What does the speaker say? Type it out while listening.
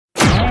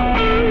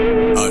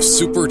a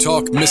Super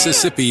Talk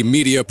Mississippi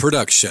media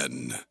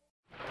production.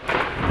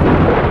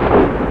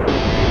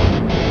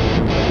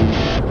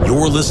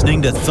 You're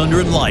listening to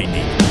Thunder and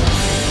Lightning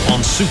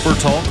on Super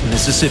Talk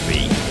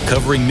Mississippi,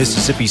 covering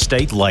Mississippi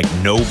State like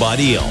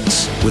nobody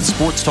else, with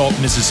Sports Talk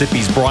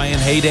Mississippi's Brian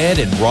Haydad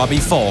and Robbie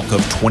Falk of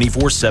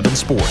 24/7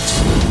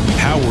 Sports.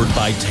 Powered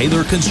by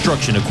Taylor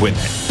Construction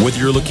Equipment. Whether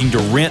you're looking to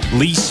rent,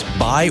 lease,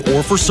 buy,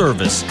 or for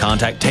service,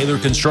 contact Taylor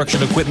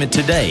Construction Equipment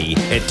today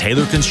at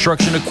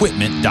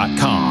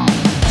taylorconstructionequipment.com.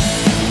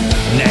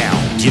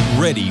 Now, get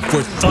ready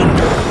for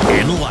Thunder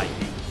and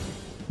Lightning.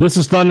 This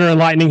is Thunder and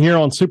Lightning here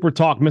on Super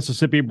Talk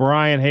Mississippi.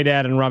 Brian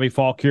Haydad and Robbie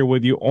Falk here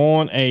with you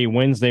on a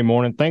Wednesday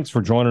morning. Thanks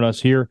for joining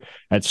us here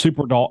at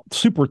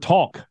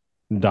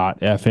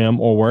supertalk.fm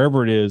or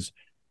wherever it is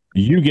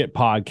you get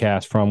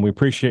podcasts from. We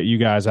appreciate you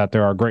guys out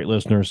there, our great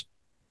listeners,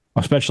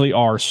 especially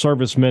our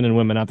servicemen and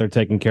women out there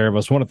taking care of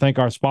us. I want to thank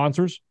our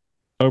sponsors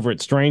over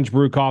at Strange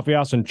Brew Coffee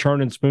House and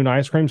Churn and Spoon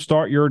Ice Cream.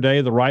 Start your day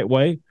the right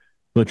way.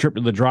 The trip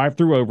to the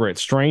drive-thru over at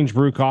Strange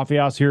Brew Coffee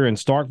House here in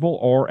Starkville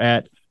or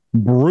at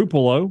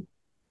Brupolo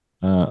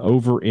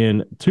over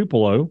in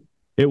Tupelo.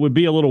 It would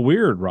be a little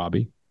weird,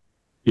 Robbie,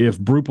 if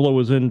Brupolo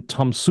was in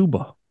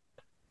Tumsuba.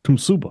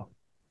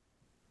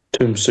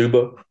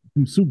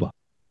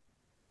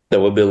 That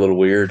would be a little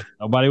weird.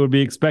 Nobody would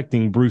be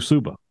expecting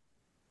Brusuba.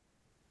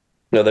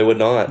 No, they would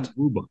not.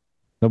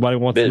 Nobody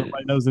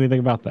knows anything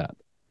about that.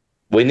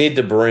 We need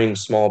to bring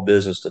small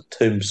business to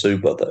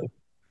Tumsuba, though.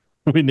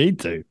 We need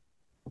to.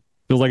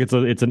 Feels like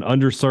it's an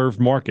underserved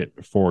market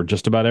for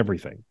just about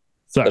everything.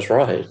 So that's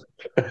right.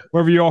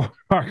 Wherever you are,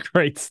 our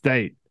great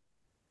state,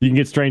 you can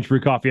get Strange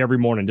Brew Coffee every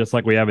morning, just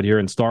like we have it here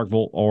in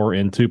Starkville or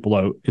in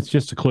Tupelo. It's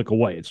just a click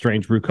away at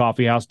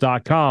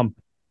strangebrewcoffeehouse.com.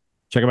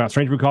 Check them out,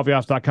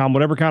 strangebrewcoffeehouse.com.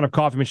 Whatever kind of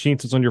coffee machine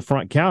sits on your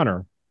front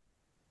counter,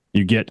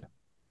 you got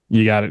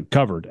it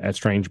covered at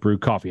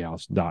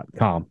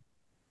strangebrewcoffeehouse.com.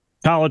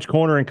 College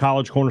Corner and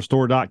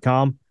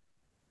collegecornerstore.com.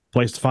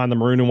 Place to find the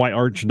maroon and white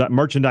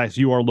merchandise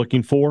you are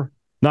looking for.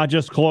 Not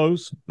just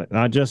clothes,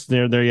 not just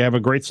there you have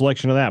a great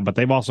selection of that, but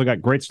they've also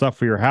got great stuff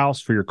for your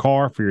house, for your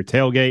car, for your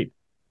tailgate.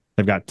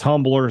 They've got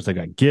tumblers, they've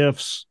got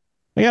gifts.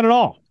 They got it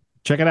all.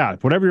 Check it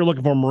out. Whatever you're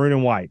looking for, maroon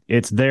and white,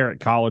 it's there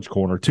at College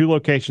Corner. 2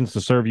 locations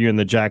to serve you in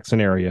the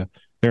Jackson area.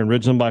 They're in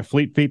Ridgeland by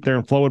Fleet Feet. They're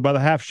in Flowood by the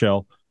Half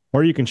Shell.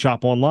 Or you can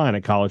shop online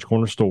at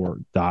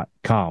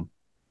collegecornerstore.com.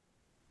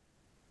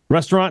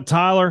 Restaurant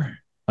Tyler.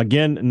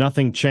 Again,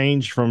 nothing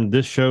changed from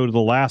this show to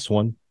the last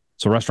one.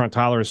 So Restaurant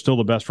Tyler is still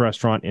the best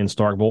restaurant in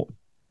Starkville.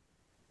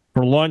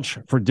 For lunch,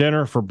 for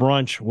dinner, for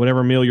brunch,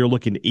 whatever meal you're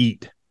looking to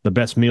eat, the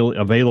best meal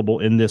available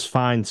in this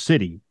fine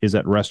city is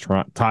at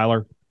Restaurant Tyler.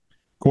 Of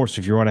course,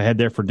 if you want to head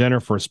there for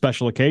dinner for a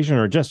special occasion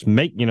or just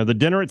make, the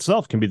dinner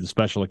itself can be the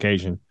special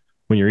occasion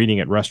when you're eating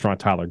at Restaurant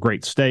Tyler.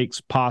 Great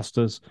steaks,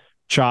 pastas,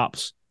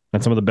 chops,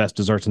 and some of the best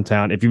desserts in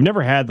town. If you've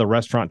never had the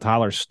Restaurant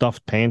Tyler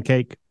stuffed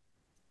pancake,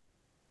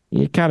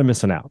 you're kind of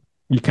missing out.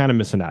 You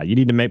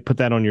need to put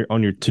that on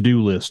your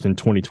to-do list in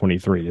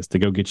 2023 is to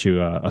go get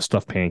you a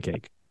stuffed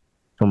pancake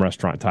from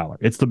Restaurant Tyler.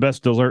 It's the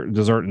best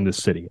dessert in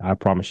this city. I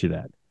promise you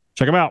that.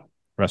 Check them out,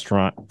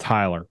 Restaurant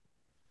Tyler.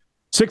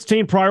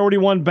 16 Priority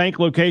One Bank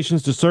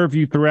locations to serve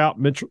you throughout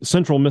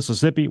central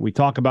Mississippi. We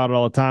talk about it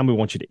all the time. We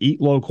want you to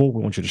eat local.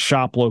 We want you to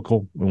shop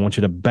local. We want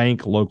you to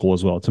bank local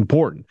as well. It's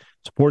important.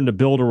 It's important to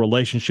build a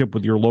relationship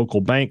with your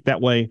local bank.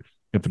 That way,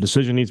 if a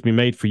decision needs to be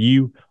made for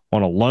you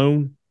on a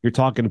loan, you're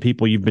talking to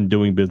people you've been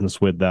doing business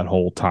with that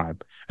whole time.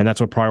 And that's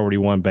what Priority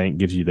One Bank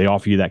gives you. They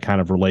offer you that kind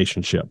of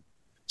relationship.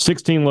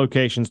 16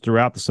 locations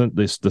throughout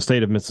the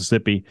state of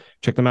Mississippi.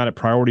 Check them out at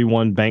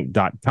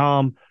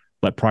PriorityOneBank.com.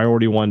 Let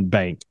Priority One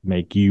Bank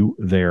make you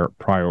their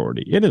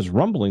priority. It is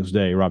Rumblings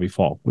Day, Robbie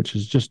Falk, which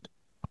is just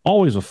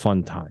always a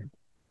fun time.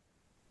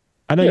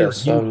 I know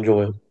yes, I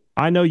enjoy it.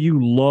 I know you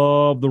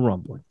love the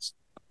Rumblings.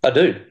 I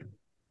do.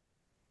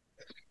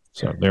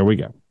 So there we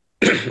go.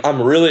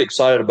 I'm really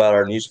excited about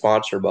our new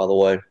sponsor, by the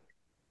way.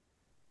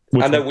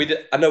 I know we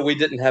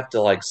didn't have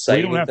to say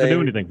anything. We don't have to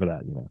do anything for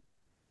that,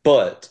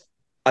 But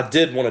I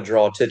did want to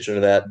draw attention to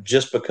that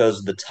just because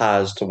of the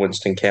ties to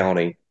Winston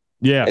County.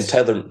 Yes.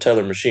 And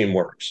Taylor Machine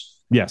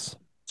Works. Yes.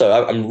 So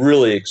I'm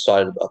really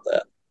excited about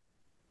that.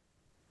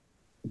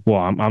 Well,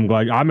 I'm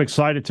glad. I'm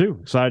excited too.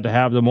 Excited to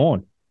have them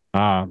on.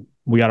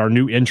 We got our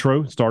new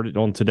intro started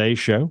on today's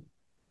show,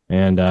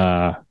 and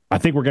I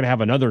think we're going to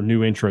have another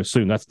new intro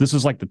soon. This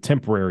is like the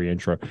temporary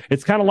intro.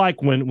 It's kind of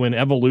like when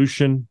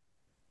Evolution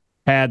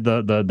had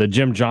the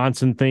Jim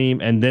Johnson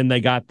theme, and then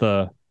they got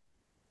the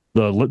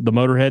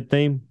Motorhead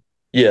theme.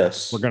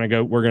 Yes, we're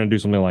gonna do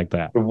something like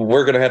that.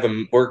 We're gonna have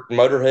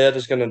Motorhead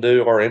is gonna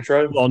do our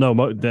intro. Well, no,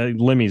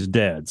 Lemmy's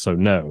dead, so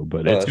no.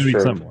 But it's gonna be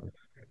similar.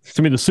 It's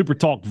gonna be the Super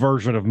Talk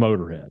version of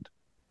Motorhead.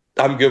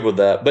 I'm good with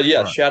that. But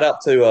yeah, right. Shout out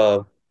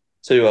to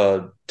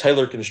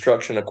Taylor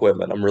Construction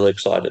Equipment. I'm really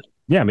excited.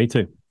 Yeah, me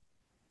too.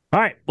 All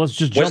right, let's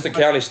just jump. Winston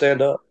County,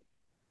 stand up.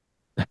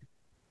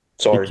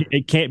 Sorry,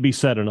 it can't be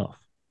said enough.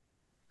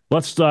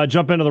 Let's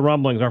jump into the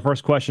rumblings. Our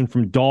first question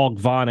from Dog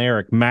Von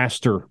Erich,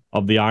 master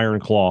of the Iron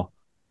Claw.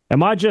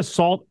 Am I just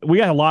salt? We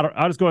got a lot of.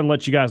 I'll just go ahead and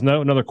let you guys know.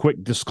 Another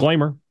quick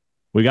disclaimer.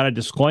 We got a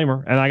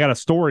disclaimer, and I got a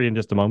story in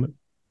just a moment.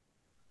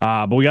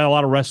 But we got a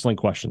lot of wrestling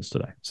questions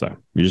today, so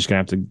you're just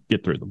going to have to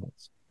get through them.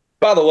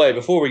 By the way,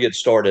 before we get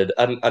started,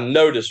 I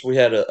noticed we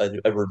had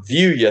a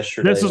review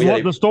yesterday. This is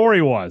what the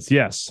story was,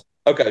 yes.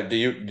 Okay, do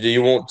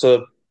you want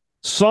to?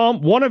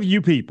 One of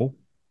you people,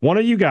 one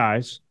of you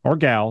guys or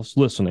gals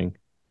listening,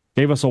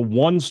 gave us a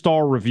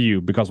 1-star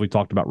review because we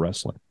talked about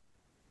wrestling.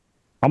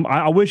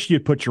 I wish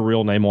you'd put your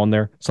real name on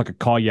there so I could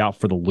call you out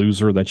for the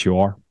loser that you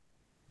are.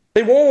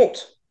 They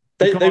won't.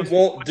 They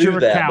won't do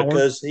that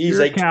because he's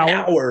a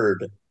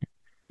coward.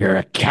 You're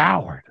a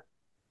coward.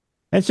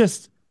 It's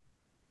just,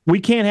 we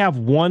can't have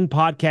one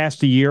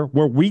podcast a year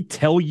where we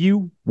tell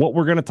you what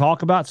we're going to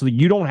talk about so that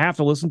you don't have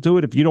to listen to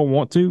it if you don't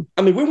want to.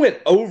 I mean, we went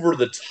over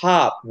the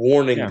top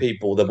warning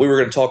people that we were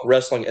going to talk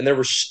wrestling, and there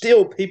were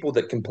still people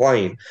that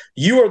complained.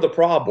 You are the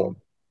problem,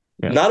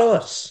 not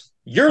us.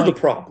 You're the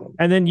problem.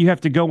 And then you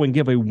have to go and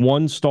give a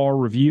 1-star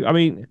review. I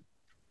mean,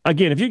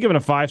 again, if you're giving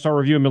a 5-star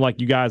review and been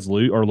like, you guys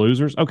are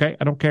losers, okay,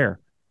 I don't care.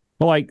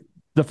 But like,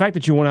 the fact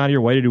that you went out of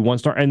your way to do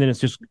 1-star, and then it's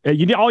just,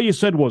 all you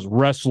said was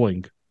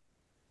wrestling.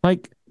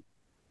 Like,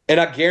 and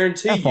I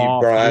guarantee you,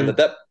 Brian,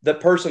 that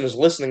person is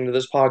listening to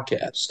this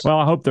podcast. Well,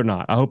 I hope they're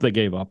not. I hope they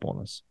gave up on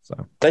us.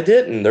 So they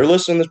didn't. They're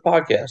listening to this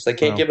podcast. They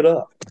can't give it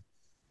up.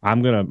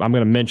 I'm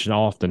gonna mention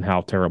often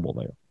how terrible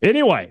they are.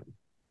 Anyway,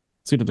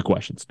 let's get to the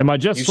questions. Am I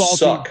just salty? You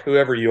suck.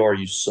 Whoever you are,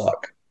 you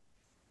suck.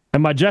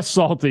 Am I just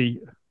salty?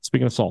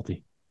 Speaking of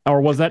salty. Or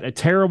was that a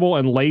terrible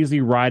and lazy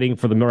writing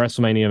for the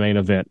WrestleMania main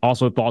event?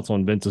 Also, thoughts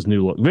on Vince's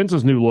new look.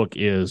 Vince's new look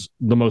is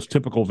the most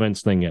typical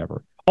Vince thing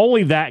ever.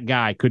 Only that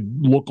guy could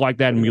look like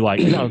that and be like,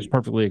 no, it's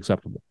perfectly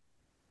acceptable.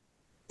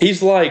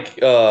 He's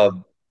like,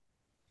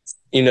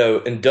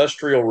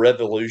 Industrial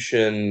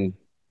Revolution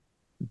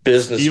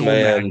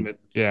businessman.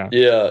 Yeah.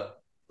 Yeah.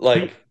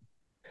 Like,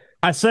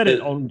 I said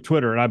it on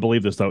Twitter, and I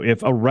believe this, though.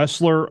 If a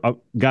wrestler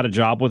got a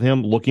job with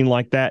him looking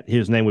like that,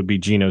 his name would be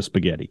Gino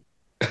Spaghetti.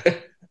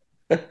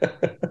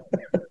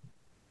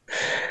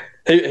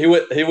 He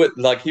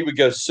would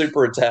go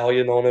super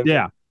Italian on him.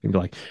 Yeah. He'd be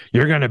like,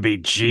 you're going to be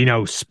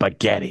Gino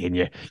Spaghetti. And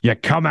you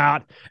come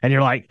out and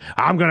you're like,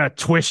 I'm going to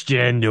twist you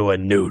into a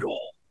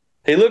noodle.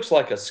 He looks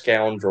like a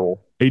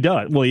scoundrel. He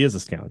does. Well, he is a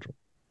scoundrel.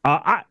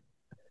 I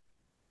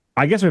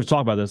guess we have to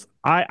talk about this.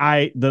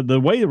 The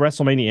way the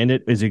WrestleMania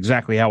ended is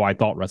exactly how I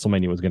thought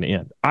WrestleMania was going to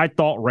end. I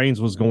thought Reigns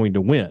was going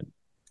to win.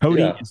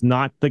 Cody is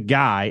not the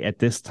guy at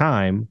this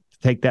time to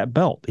take that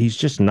belt. He's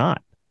just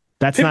not.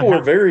 People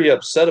were very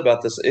upset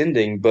about this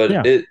ending, but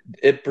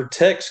it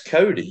protects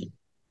Cody.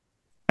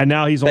 And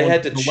now he's they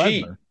had to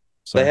cheat.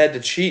 So. They had to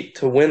cheat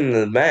to win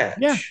the match.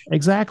 Yeah,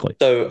 exactly.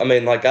 So I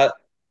mean,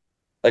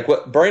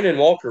 what Brandon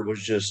Walker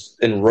was just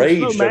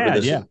enraged over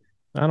this. Yeah,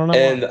 I don't know.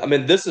 And I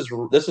mean, this is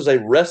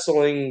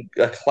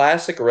a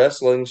classic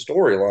wrestling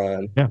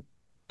storyline. Yeah,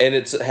 and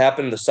it's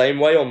happened the same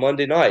way on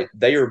Monday night.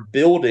 They are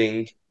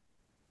building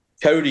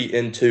Cody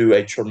into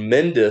a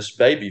tremendous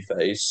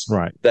babyface,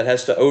 right, that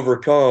has to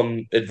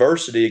overcome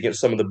adversity against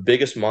some of the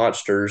biggest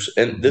monsters.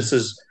 And this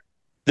is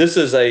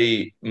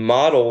a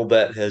model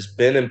that has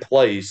been in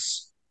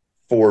place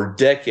for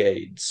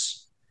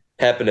decades.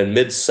 Happened in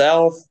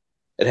Mid-South.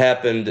 It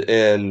happened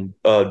in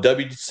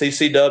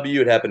WCCW.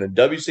 It happened in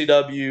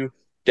WCW.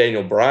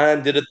 Daniel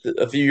Bryan did it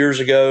a few years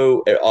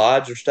ago.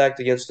 Odds are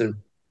stacked against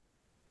him.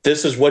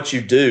 This is what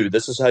you do.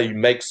 This is how you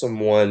make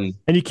someone.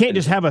 And you can't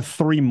just have a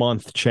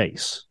 3-month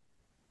chase.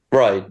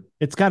 Right.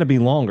 It's got to be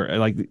longer.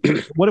 Like,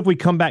 what if we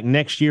come back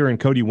next year and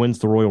Cody wins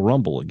the Royal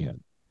Rumble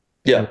again?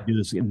 Yeah.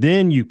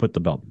 Then you put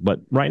the belt. But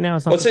right now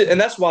it's not. And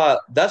that's why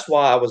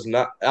I was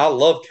not. I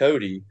love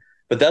Cody,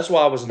 but that's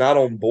why I was not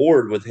on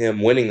board with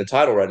him winning the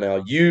title right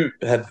now. You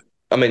had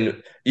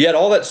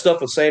all that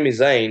stuff with Sami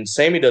Zayn.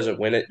 Sami doesn't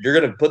win it. You're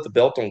going to put the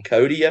belt on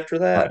Cody after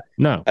that? Right.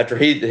 No. After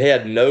he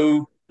had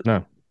no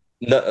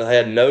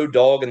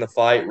dog in the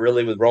fight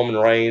really with Roman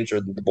Reigns or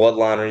the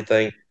bloodline or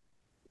anything.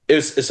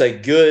 It's a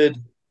good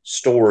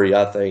story,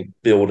 I think,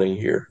 building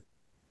here.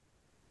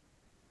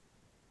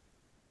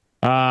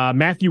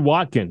 Matthew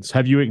Watkins,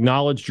 have you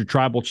acknowledged your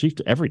tribal chief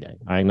every day?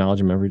 I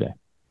acknowledge him every day.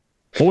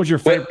 What was your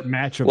favorite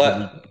match of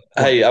the week?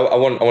 Hey, I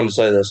want to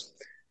say this.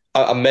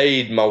 I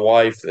made my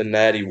wife and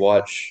Natty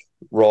watch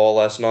Raw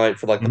last night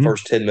for the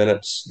first 10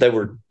 minutes. They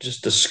were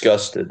just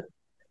disgusted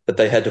that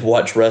they had to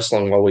watch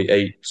wrestling while we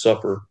ate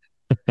supper.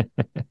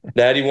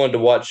 Natty wanted to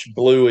watch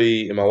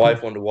Bluey, and my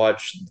wife wanted to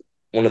watch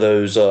one of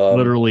those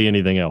literally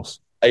anything else.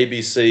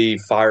 ABC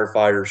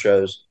firefighter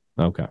shows.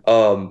 Okay.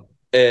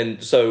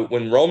 And so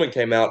when Roman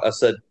came out, I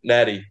said,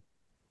 Natty,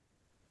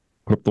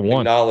 Grip the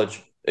one.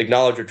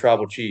 Acknowledge your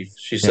tribal chief.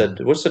 She said,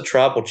 what's a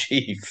tribal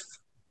chief?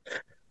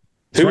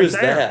 Who is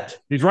that?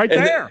 He's right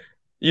there.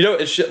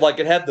 It's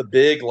it had the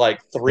big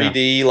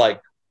 3D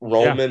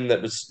Roman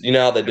that was,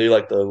 how they do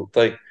the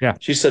thing. Yeah.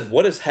 She said,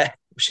 what is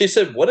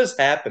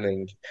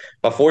happening?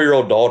 My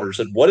 4-year-old daughter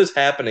said, what is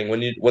happening when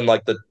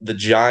the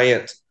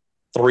giant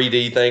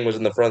 3D thing was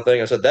in the front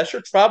thing? I said, that's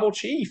your tribal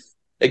chief.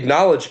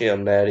 Acknowledge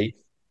him, Natty.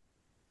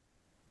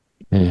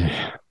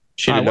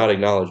 She did not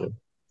acknowledge him.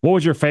 What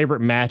was your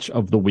favorite match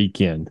of the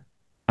weekend?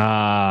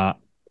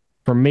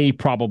 For me,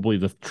 probably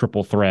the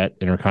triple threat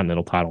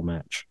Intercontinental title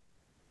match.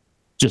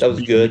 Just that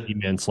was good.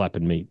 Men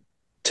slapping meat.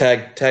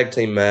 Tag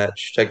team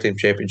match, tag team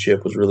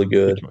championship was really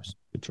good.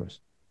 Good choice.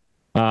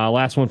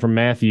 Last one from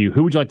Matthew.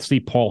 Who would you like to see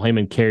Paul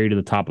Heyman carry to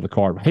the top of the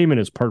card? Heyman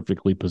is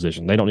perfectly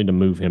positioned. They don't need to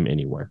move him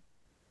anywhere.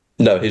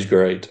 No, he's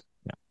great.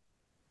 Yeah.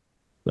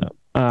 So,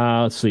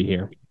 let's see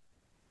here.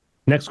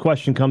 Next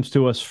question comes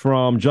to us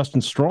from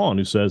Justin Strawn,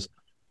 who says,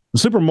 the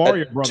Super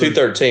Mario Brothers.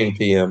 2:13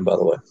 p.m., by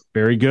the way.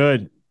 Very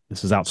good.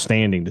 This is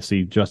outstanding to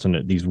see Justin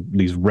at these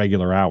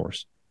regular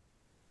hours.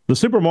 The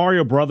Super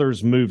Mario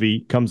Brothers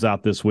movie comes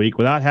out this week.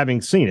 Without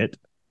having seen it,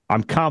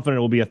 I'm confident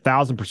it will be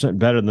 1,000%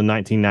 better than the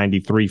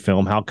 1993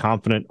 film. How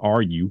confident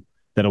are you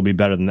that it'll be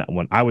better than that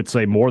one? I would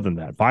say more than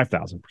that,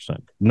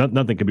 5,000%.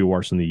 Nothing could be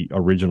worse than the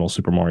original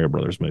Super Mario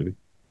Brothers movie.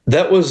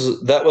 That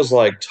was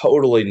like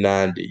totally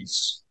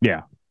 90s.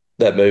 Yeah.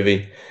 That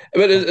movie.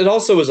 But it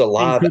also was a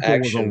live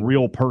action. Was a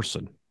real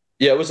person.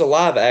 Yeah, it was a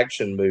live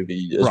action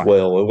movie as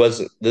well. It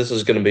wasn't. This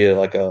is going to be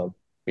like a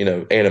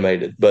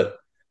animated, but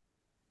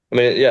I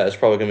mean, yeah, it's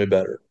probably going to be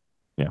better.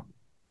 Yeah.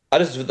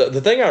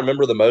 The thing I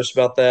remember the most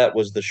about that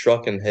was the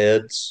shrunken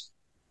heads.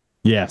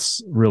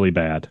 Yes, really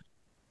bad.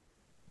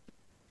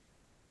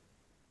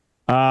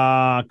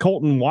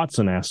 Colton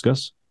Watson asked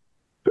us.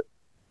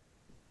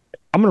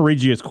 I'm going to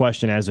read you his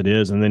question as it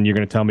is, and then you're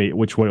going to tell me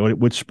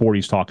which sport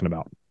he's talking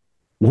about.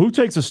 Well, who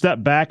takes a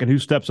step back and who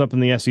steps up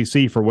in the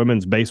SEC for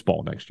women's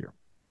baseball next year?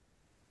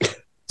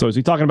 So is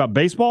he talking about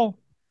baseball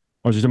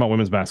or is he talking about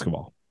women's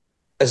basketball?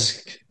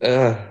 It's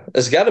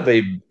got to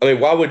be. I mean,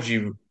 why would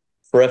you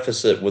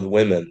preface it with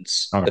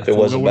women's if it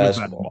wasn't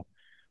basketball?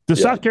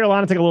 Does South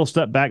Carolina take a little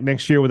step back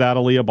next year without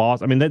Aaliyah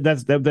Boss? I mean,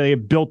 they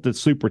built the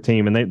super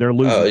team and they're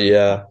losing. Oh,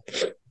 yeah.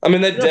 I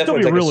mean, they'll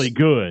definitely still be really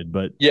good,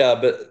 but yeah,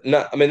 but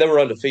not. I mean, they were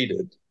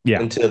undefeated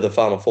until the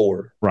Final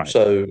Four, right?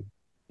 So,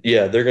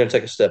 yeah, they're going to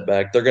take a step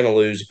back. They're going to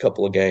lose a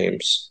couple of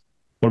games,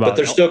 but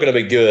they're still going to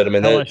be good. I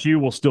mean, LSU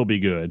will still be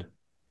good.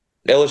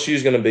 LSU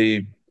is going to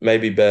be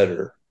maybe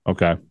better.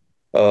 Okay.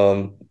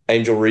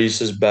 Angel Reese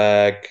is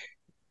back.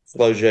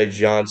 Flo J.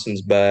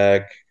 Johnson's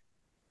back.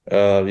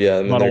 Yeah,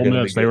 I mean, Ole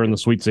Miss, they were in the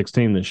Sweet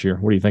 16 this year.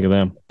 What do you think of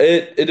them?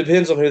 It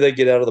depends on who they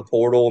get out of the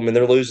portal. I mean,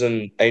 they're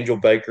losing Angel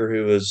Baker,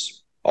 who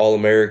is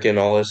All-American,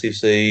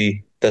 All-SEC.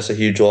 That's a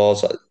huge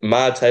loss.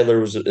 Maya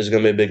Taylor is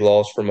going to be a big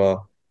loss from her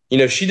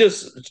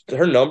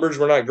numbers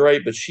were not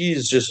great, but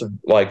she's just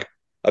like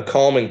a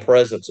calming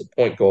presence at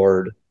point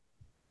guard,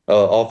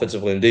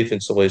 offensively and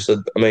defensively.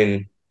 So, I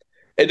mean,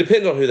 it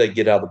depends on who they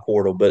get out of the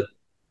portal, but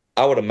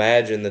I would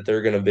imagine that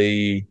they're going to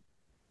be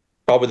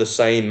probably the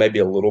same, maybe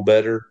a little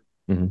better.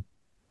 Mm-hmm.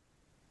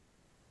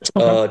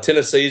 Okay.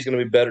 Tennessee is going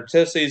to be better.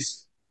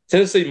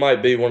 Tennessee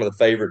might be one of the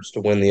favorites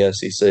to win the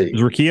SEC.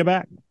 Is Rakia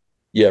back?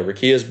 Yeah,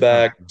 Rakia's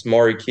back.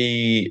 Tamari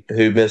Key,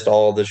 who missed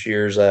all this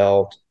year's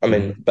out.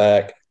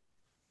 Back.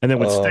 And then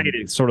with State,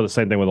 it's sort of the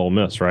same thing with Ole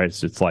Miss, right?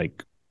 It's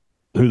like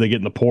who they get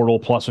in the portal,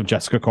 plus if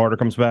Jessica Carter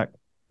comes back.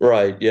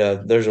 Right,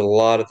 yeah. There's a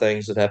lot of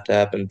things that have to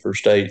happen for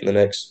State in the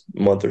next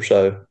month or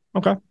so.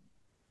 Okay.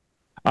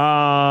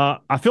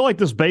 I feel like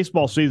this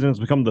baseball season has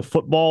become the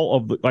football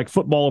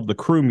of the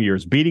Croom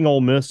years. Beating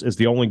Ole Miss is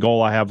the only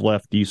goal I have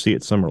left. Do you see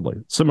it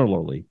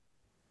similarly?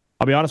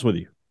 I'll be honest with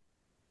you.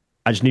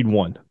 I just need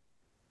one.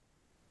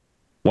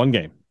 One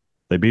game.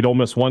 They beat Ole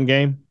Miss one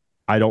game.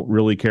 I don't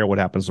really care what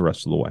happens the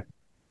rest of the way.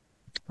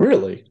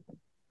 Really?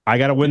 I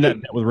got to win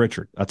that bet with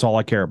Richard. That's all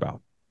I care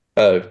about.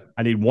 Oh.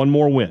 I need one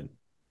more win,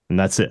 and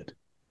that's it.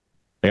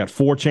 I got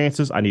 4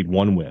 chances. I need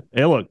one win.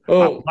 Hey, look, I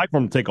would like for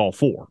them to take all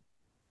 4.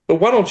 But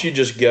why don't you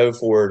just go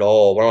for it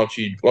all? Why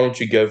don't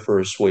you go for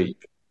a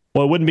sweep?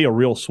 Well, it wouldn't be a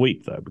real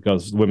sweep though,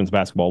 because women's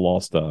basketball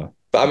lost.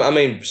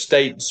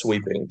 State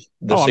sweeping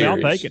the series.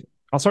 I'll take it.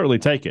 I'll certainly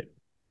take it,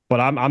 but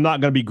I'm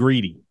not going to be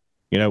greedy.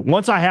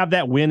 Once I have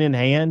that win in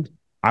hand,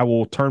 I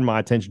will turn my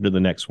attention to the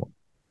next one.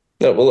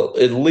 No, well,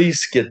 at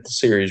least get the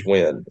series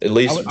win. At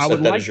least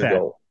set that as your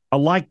goal. I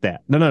like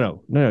that.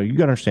 No. You got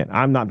to understand.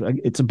 I'm not.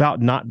 It's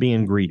about not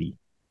being greedy.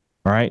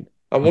 All right.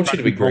 I want you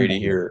to be greedy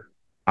here.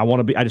 I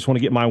just want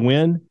to get my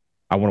win.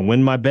 I want to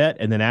win my bet,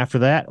 and then after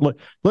that, look.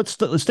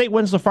 The State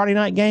wins the Friday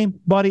night game,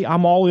 buddy.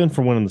 I'm all in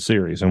for winning the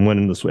series and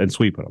and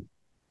sweeping them.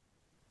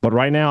 But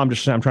right now, I'm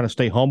trying to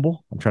stay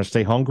humble. I'm trying to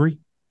stay hungry.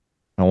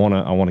 I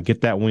want to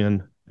get that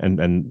win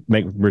and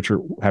make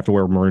Richard have to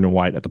wear maroon and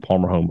white at the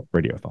Palmer Home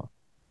Radiothon.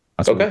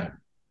 That's okay.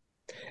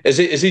 Is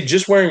he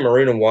just wearing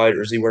maroon and white,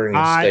 or is he wearing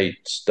the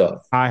State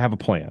stuff? I have a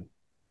plan.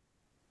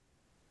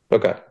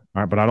 Okay. All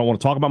right, but I don't want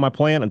to talk about my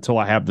plan until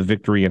I have the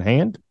victory in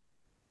hand.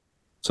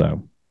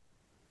 So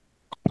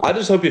I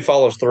just hope he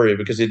follows through,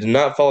 because he did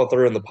not follow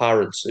through in the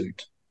pirate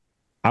suit.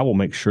 I will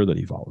make sure that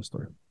he follows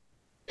through.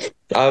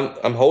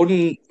 I'm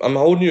holding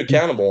you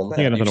accountable on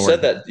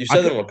that. You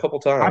said that a couple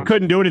times. I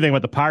couldn't do anything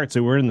with the Pirates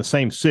who were in the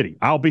same city.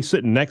 I'll be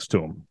sitting next to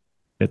him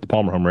at the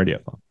Palmer Home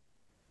Radiothon.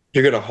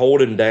 You're going to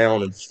hold him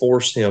down and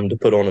force him to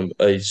put on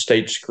a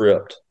state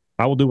script.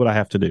 I will do what I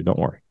have to do. Don't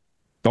worry.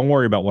 Don't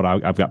worry about what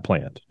I've got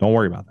planned. Don't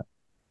worry about that.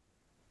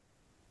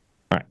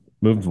 All right,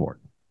 moving forward.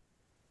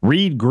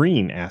 Reed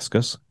Green asks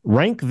us,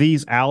 rank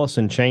these Alice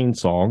in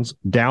Chains songs: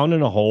 Down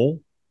in a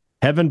Hole,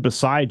 Heaven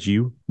Beside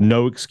You,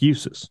 No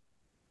Excuses.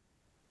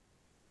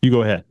 You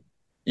go ahead.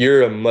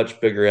 You're a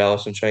much bigger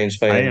Alice in Chains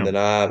fan than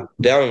I.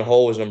 Down in the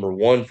Hole is number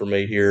one for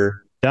me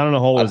here. Down in a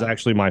Hole is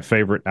actually my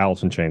favorite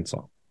Alice in Chains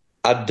song.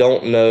 I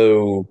don't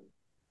know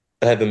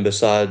Heaven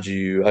Beside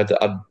You.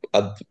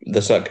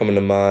 That's not coming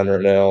to mind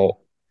right now.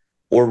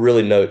 Or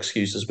really No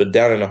Excuses, but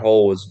Down in a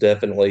Hole is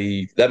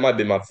definitely, that might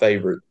be my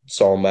favorite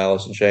song by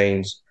Alice in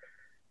Chains.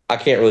 I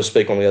can't really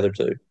speak on the other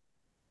two.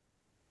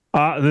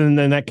 Then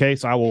in that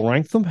case, I will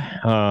rank them.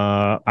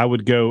 I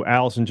would go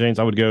Alice in Chains.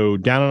 I would go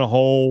Down in a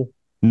Hole,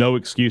 No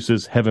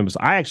Excuses, Heaven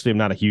Beside. I actually am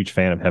not a huge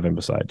fan of Heaven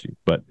Beside You,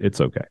 but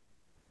it's okay.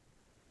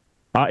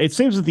 It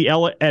seems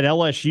that at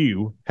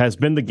LSU has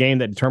been the game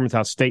that determines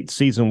how state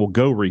season will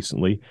go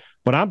recently,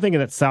 but I'm thinking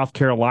that South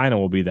Carolina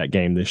will be that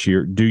game this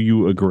year. Do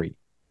you agree?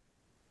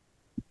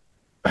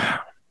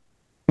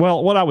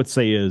 Well, what I would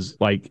say is,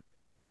 like,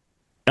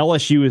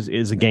 LSU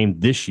is a game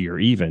this year,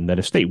 even that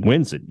if State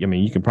wins it, I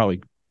mean, you can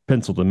probably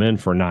pencil them in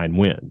for 9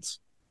 wins.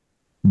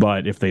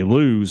 But if they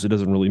lose, it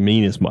doesn't really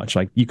mean as much.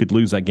 Like, you could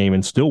lose that game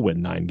and still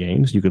win 9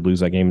 games. You could lose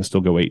that game and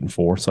still go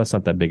 8-4. So that's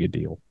not that big a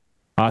deal.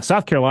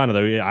 South Carolina,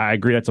 though, I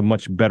agree that's a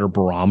much better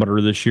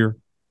barometer this year.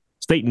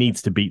 State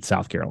needs to beat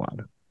South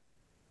Carolina.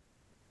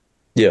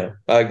 Yeah,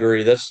 I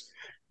agree. That's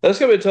going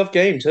to be a tough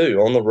game, too.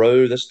 On the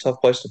road, that's a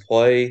tough place to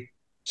play.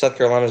 South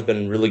Carolina's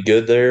been really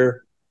good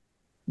there.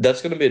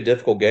 That's going to be a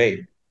difficult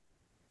game.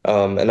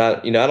 And I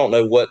don't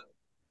know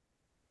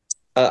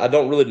I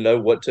don't really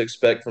know what to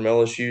expect from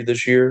LSU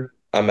this year.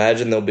 I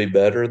imagine they'll be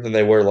better than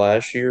they were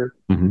last year.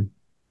 Mm-hmm.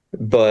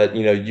 But,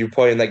 you're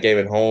playing that game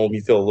at home.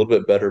 You feel a little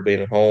bit better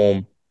being at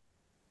home.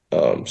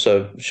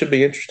 So it should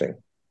be interesting.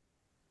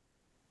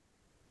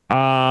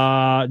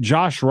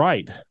 Josh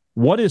Wright,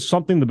 what is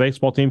something the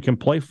baseball team can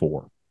play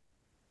for?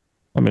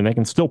 I mean, they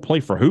can still play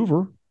for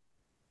Hoover.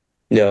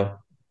 Yeah.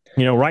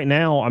 Right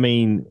now, I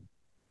mean,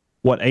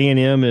 what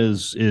A&M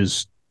is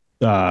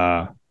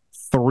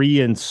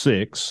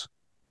 3-6.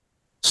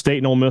 State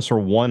and Ole Miss are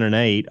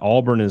 1-8.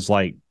 Auburn is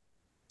like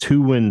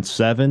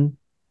 2-7.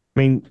 I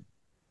mean,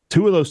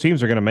 2 of those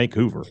teams are going to make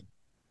Hoover.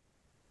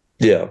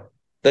 Yeah.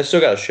 They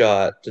still got a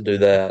shot to do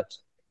that.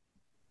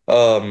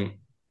 I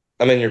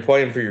mean, you're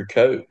playing for your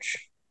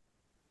coach.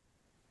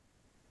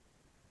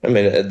 I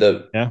mean,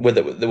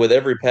 with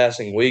every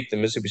passing week, the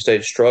Mississippi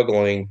State's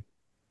struggling.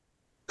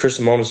 Chris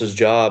Lemonis's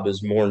job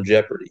is more in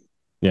jeopardy.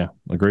 Yeah,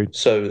 agreed.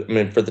 So, I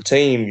mean, for the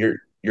team,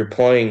 you're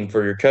playing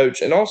for your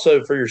coach and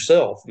also for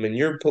yourself. I mean,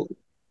 you're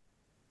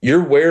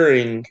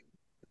wearing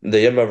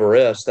the M of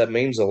arrest. That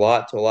means a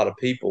lot to a lot of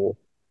people,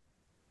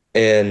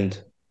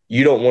 and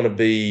you don't want to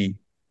be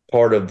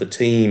part of the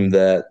team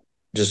that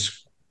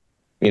just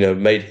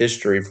made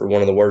history for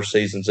one of the worst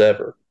seasons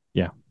ever.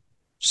 Yeah.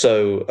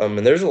 So, I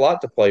mean, there's a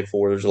lot to play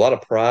for. There's a lot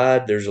of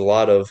pride. There's a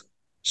lot of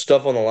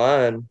stuff on the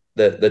line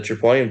that you're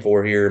playing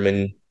for here. I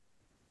mean,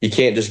 you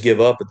can't just give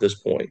up at this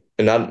point.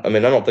 And I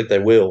don't think they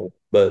will,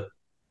 but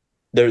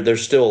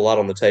there's still a lot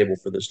on the table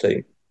for this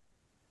team.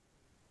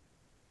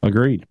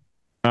 Agreed.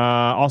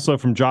 Also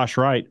from Josh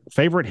Wright,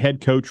 favorite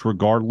head coach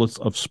regardless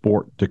of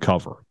sport to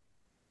cover?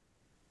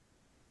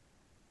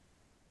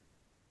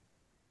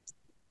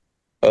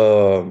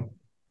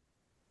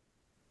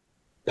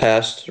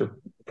 Past or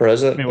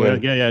present?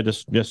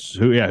 Just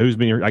who's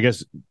been your, I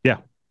guess, yeah.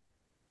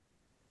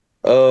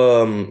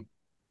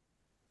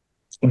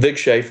 Vic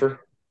Schaefer.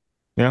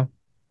 Yeah.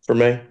 For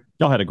me.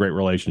 Y'all had a great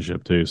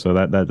relationship too, so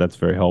that's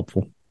very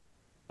helpful.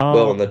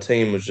 And the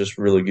team was just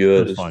really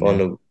good. It's fun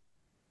to.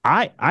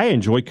 I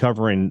enjoyed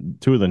covering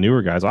 2 of the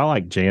newer guys. I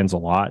like Jans a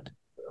lot,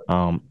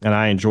 and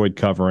I enjoyed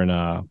covering.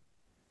 I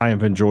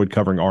have enjoyed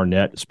covering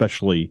Arnett,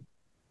 especially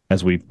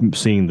as we've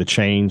seen the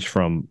change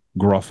from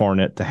gruff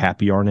Arnett to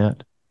happy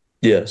Arnett.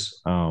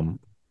 Yes.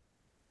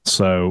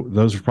 So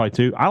those are probably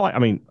 2.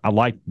 I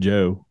liked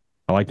Joe.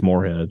 I liked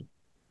Moorhead,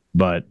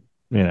 but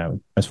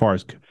as far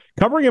as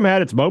covering him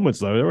had its moments,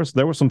 though,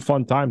 there was some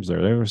fun times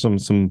there. There were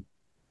some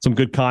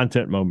good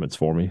content moments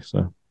for me.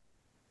 So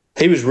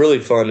he was really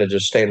fun to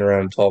just stand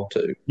around and talk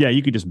to. Yeah,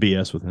 you could just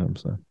BS with him.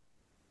 So,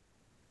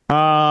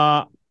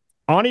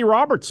 Ani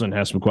Robertson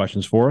has some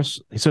questions for us.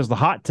 He says the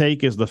hot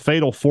take is the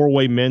fatal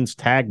 4-way men's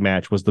tag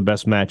match was the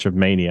best match of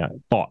Mania.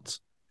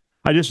 Thoughts?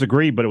 I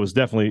disagree, but it was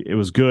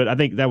good. I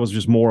think that was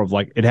just more of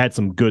like it had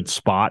some good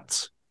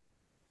spots,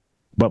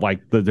 but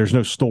like there's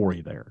no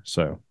story there.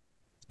 So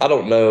I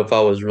don't know if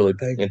I was really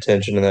paying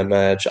attention in that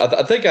match.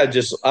 I think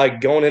I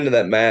going into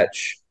that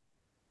match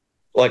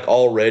like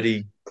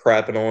already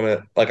crapping on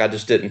it. Like I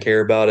just didn't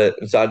care about it.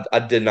 And so I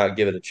did not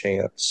give it a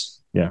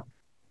chance. Yeah.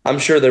 I'm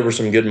sure there were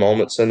some good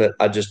moments in it.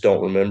 I just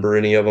don't remember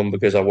any of them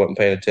because I wasn't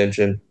paying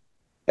attention.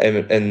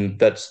 And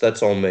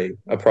that's on me.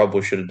 I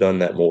probably should have done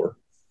that more.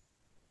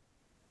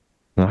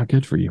 Not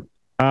good for you.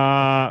 These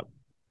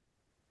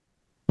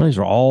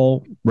are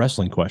all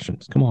wrestling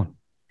questions. Come on.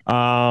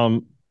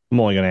 I'm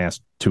only going to ask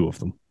 2 of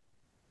them.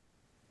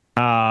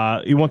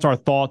 He wants our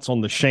thoughts on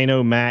the Shane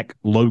O'Mac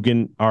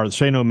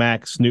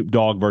Snoop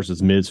Dogg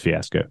versus Miz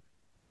fiasco.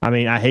 I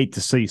mean, I hate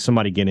to see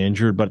somebody get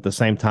injured, but at the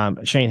same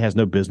time, Shane has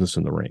no business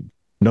in the ring.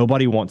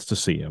 Nobody wants to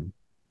see him.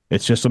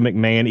 It's just a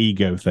McMahon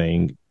ego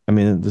thing. I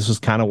mean, this is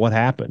kind of what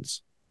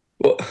happens.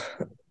 Well,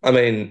 I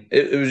mean,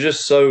 it was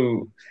just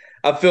so.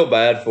 I feel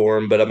bad for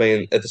him, but I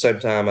mean, at the same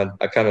time,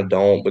 I kind of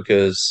don't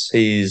because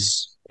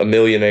he's a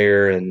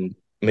millionaire and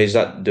I mean, he's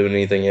not doing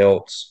anything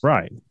else.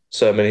 Right.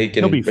 So I mean,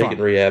 He'll be he fine. can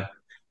rehab.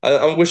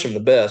 I wish him the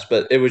best,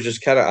 but it was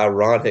just kind of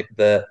ironic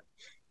that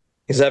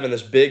he's having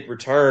this big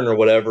return or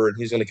whatever, and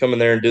he's going to come in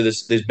there and do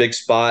these big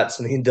spots,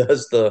 and he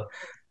does the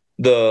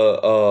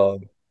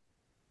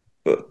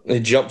he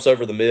jumps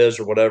over the Miz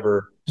or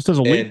whatever, Just as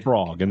a and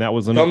leapfrog, and that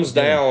was enough. comes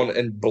down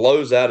and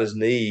blows out his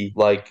knee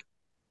like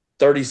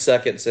 30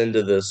 seconds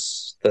into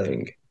this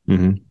thing.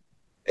 Mm-hmm. And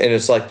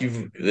it's like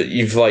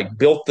you've like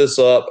built this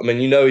up. I mean,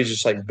 you know, he's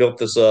just like built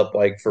this up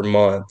like for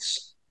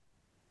months,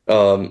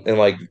 and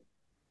like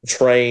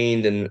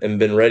trained and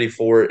been ready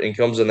for it, and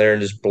comes in there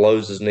and just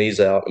blows his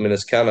knees out. I mean,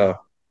 it's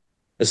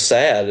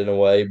sad in a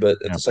way, but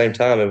at the same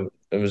time,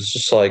 it was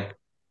just like,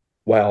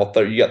 wow,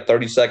 you got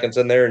 30 seconds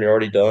in there and you're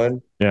already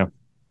done. Yeah.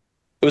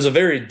 It was a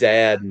very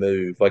dad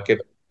move. Like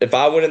if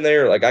I went in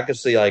there, like I could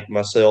see like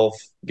myself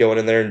going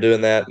in there and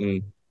doing that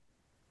and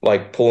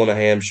like pulling a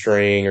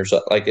hamstring or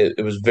something. Like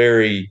it was a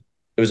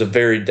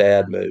very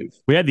dad move.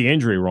 We had the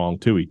injury wrong,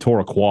 too. He tore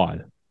a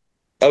quad.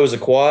 Oh, it was a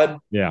quad?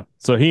 Yeah.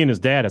 So he and his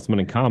dad have something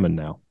in common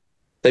now.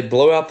 They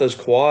blow out those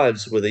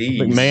quads with ease.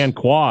 McMahon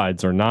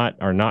quads are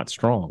not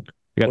strong.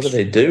 What are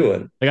they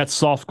doing? They got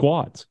soft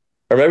quads.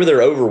 Or maybe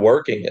they're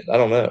overworking it. I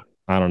don't know.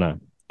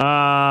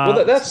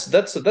 Well,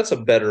 That's a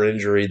better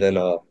injury than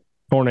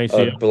torn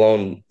ACL.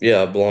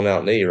 Blown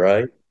out knee,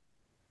 right?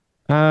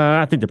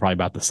 I think they're probably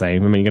about the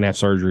same. I mean, you're gonna have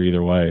surgery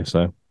either way.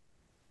 So,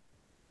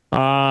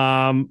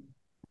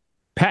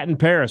 Pat in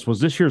Paris, was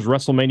this year's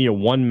WrestleMania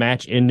one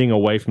match ending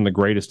away from the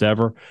greatest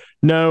ever?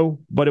 No,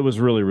 but it was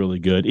really, really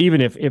good.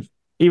 Even if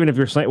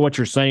you're saying what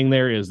you're saying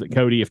there is that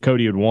if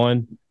Cody had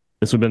won,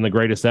 this would have been the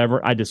greatest ever.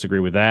 I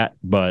disagree with that,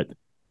 but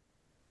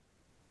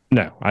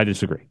no, I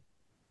disagree.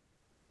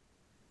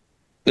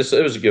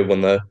 It was a good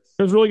one though.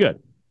 It was really good,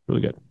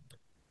 really good.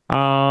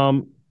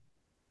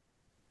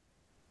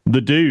 The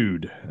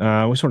dude,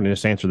 we sort of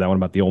just answered that one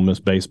about the Ole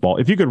Miss baseball.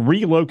 If you could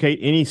relocate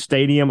any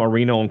stadium,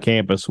 arena on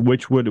campus,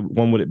 which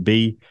one would it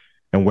be,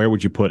 and where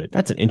would you put it?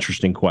 That's an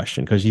interesting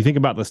question because you think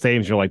about the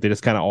stadiums, you're like, they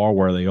just kind of are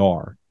where they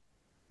are.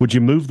 Would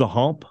you move the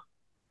hump?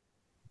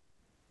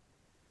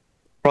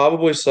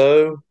 Probably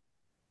so.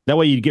 That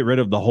way you'd get rid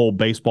of the whole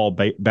baseball,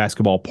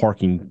 basketball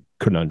parking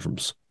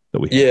conundrums that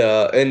we have.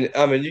 Yeah, and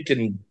I mean, you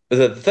can.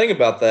 The thing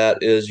about that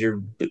is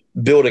you're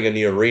building a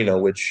new arena,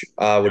 which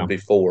I would be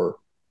for.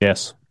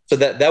 Yes. So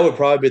that would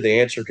probably be the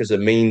answer because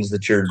it means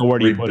that you're. So where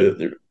do you put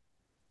it?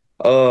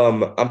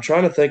 I'm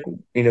trying to think.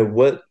 You know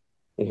what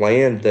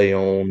land they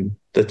own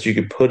that you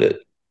could put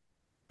it.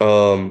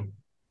 Like,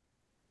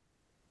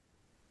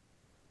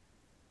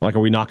 are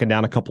we knocking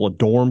down a couple of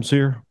dorms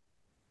here?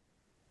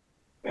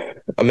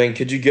 I mean,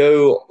 could you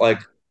go like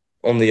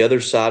on the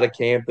other side of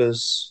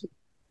campus,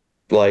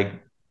 like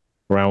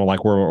around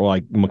like where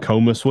like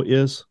McComas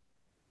is?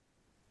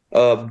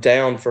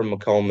 Down from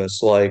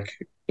McComas, like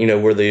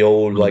where the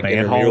old like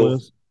band hall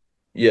is.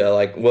 Yeah,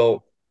 like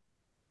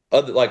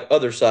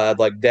other side,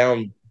 like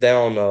down.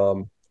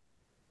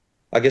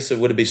 I guess it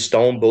would be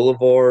Stone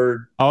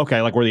Boulevard. Oh,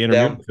 okay, like where the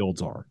intramural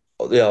fields are.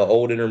 Yeah,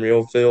 old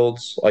intramural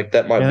fields. Like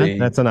that might be.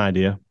 That's an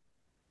idea.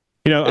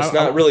 It's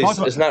not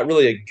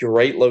really a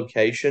great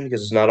location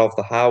because it's not off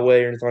the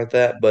highway or anything like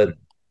that. But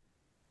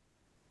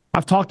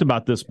I've talked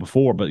about this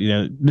before. But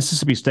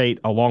Mississippi State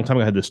a long time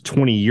ago had this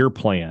 20-year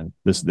plan.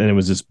 And it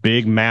was this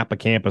big map of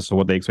campus of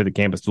what they expected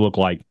campus to look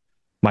like.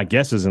 My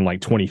guess is in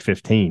like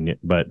 2015.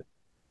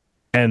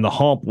 And the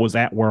hump was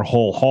at where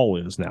Hull Hall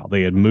is now.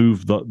 They had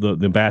moved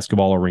the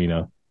basketball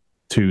arena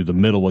to the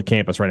middle of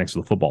campus, right next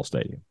to the football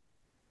stadium,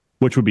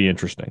 which would be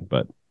interesting.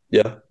 But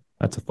yeah,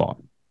 that's a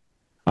thought.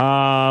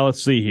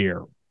 Let's see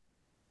here.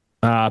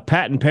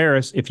 Pat in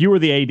Paris, if you were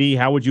the AD,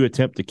 how would you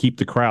attempt to keep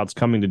the crowds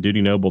coming to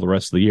Duty Noble the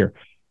rest of the year?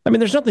 I mean,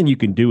 there's nothing you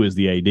can do as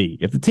the AD.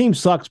 If the team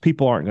sucks,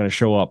 people aren't going to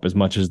show up as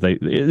much as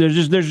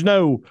there's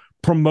no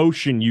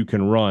promotion you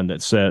can run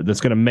that's going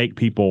to make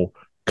people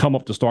come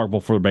up to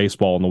Starkville for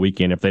baseball on the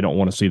weekend if they don't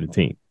want to see the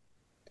team.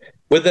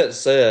 With that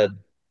said,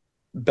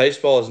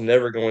 baseball is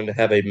never going to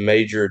have a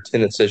major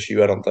attendance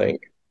issue, I don't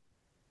think.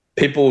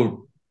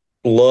 People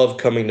love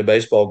coming to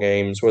baseball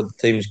games whether the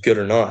team's good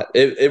or not.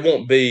 It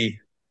won't be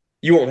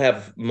 – you won't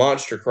have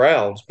monster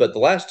crowds, but the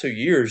last 2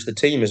 years the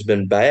team has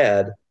been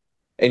bad,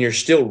 and you're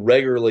still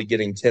regularly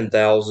getting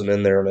 10,000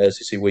 in there on an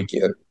SEC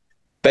weekend.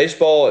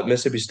 Baseball at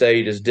Mississippi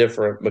State is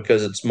different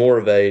because it's more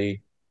of a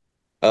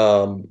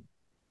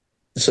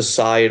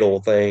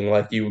societal thing.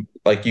 Like you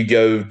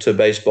go to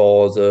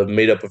baseball as a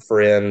meetup of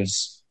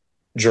friends,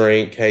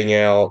 drink, hang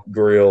out,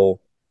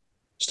 grill,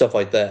 stuff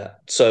like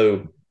that.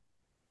 So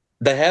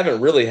they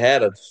haven't really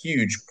had a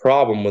huge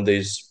problem with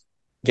these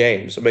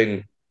games. I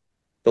mean,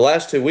 the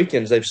last 2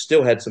 weekends they've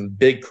still had some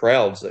big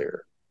crowds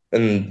there,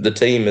 and the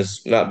team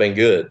has not been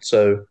good.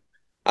 So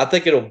I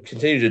think it'll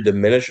continue to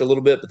diminish a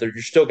little bit, but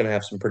you're still going to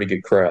have some pretty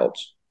good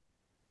crowds.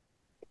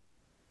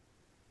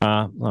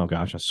 Oh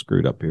gosh, I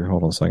screwed up here.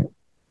 Hold on a second.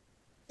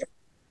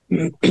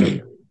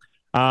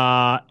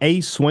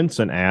 A.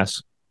 Swenson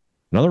asks,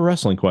 another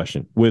wrestling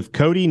question. With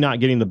Cody not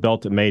getting the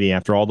belt at Mania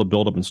after all the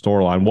buildup and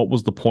storyline, what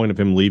was the point of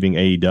him leaving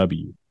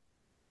AEW?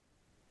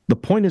 The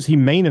point is he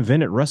main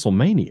event at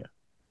WrestleMania.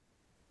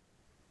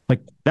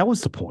 Like, that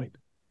was the point.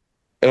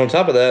 And on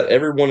top of that,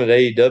 everyone at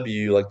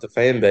AEW, like the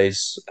fan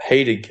base,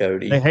 hated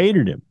Cody. They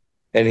hated him.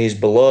 And he's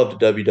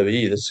beloved at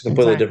WWE. This is a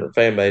completely different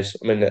fan base.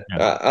 I mean,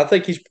 yeah. I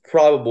think he's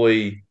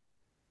probably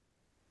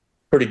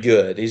pretty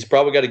good. He's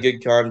probably got a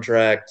good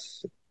contract.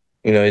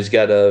 You know, he's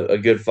got a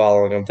good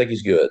following. I think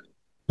he's good.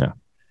 Yeah.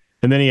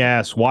 And then he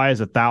asks, why is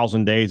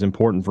 1,000 days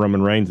important for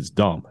Roman Reigns? It's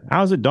dumb.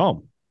 How is it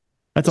dumb?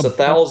 It's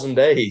 1,000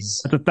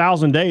 days. That's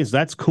 1,000 days.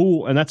 That's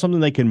cool. And that's something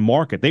they can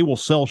market. They will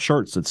sell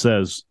shirts that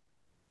says,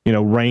 you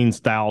know, Reigns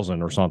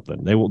 1,000 or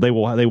something. They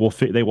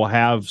will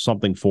have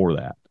something for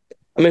that.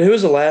 I mean, who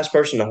was the last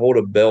person to hold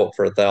a belt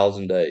for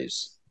 1,000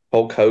 days?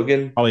 Hulk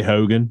Hogan? Probably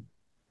Hogan.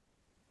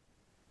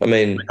 I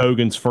mean,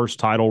 Hogan's first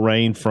title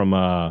reign from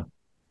time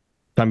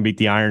he beat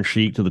the Iron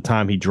Sheik to the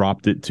time he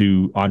dropped it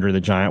to Andre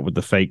the Giant with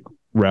the fake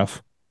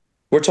ref.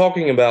 We're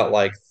talking about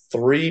like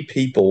 3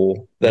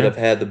 people that have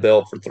had the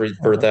belt for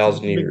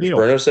 1,000 years.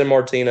 Bruno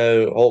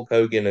Sammartino, Hulk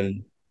Hogan,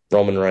 and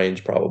Roman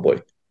Reigns, probably.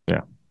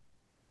 Yeah.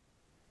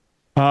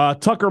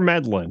 Tucker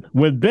Medlin.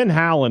 With Ben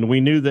Howland,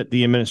 we knew that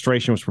the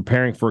administration was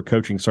preparing for a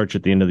coaching search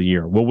at the end of the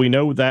year. Will we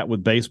know that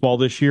with baseball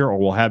this year, or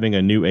will having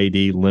a new AD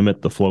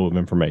limit the flow of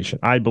information?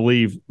 I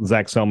believe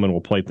Zach Selman will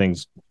play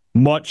things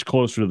much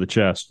closer to the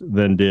chest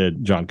than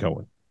did John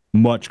Cohen.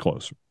 Much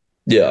closer.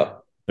 Yeah,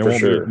 there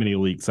won't be many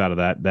leaks out of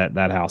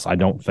that house, I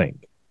don't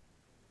think.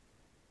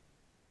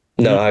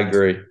 No, I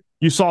agree.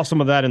 You saw some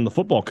of that in the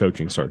football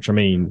coaching search. I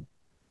mean,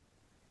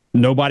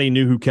 nobody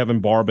knew who Kevin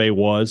Barbay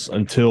was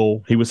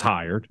until he was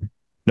hired.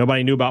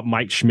 Nobody knew about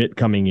Mike Schmidt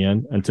coming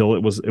in until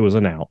it was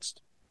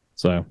announced.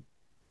 So,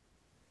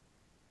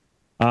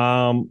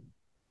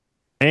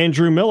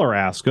 Andrew Miller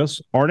asked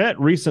us, Arnett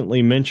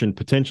recently mentioned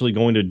potentially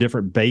going to a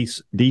different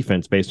base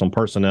defense based on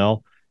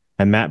personnel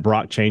and Matt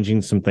Brock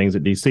changing some things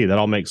at DC. That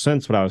all makes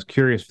sense, but I was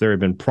curious if there had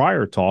been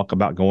prior talk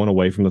about going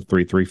away from the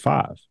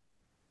 3-3-5.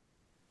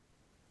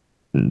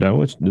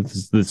 No,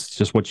 this is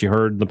just what you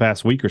heard the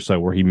past week or so,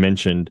 where he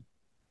mentioned,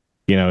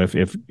 you know, if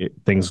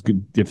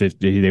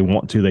they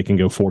want to, they can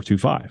go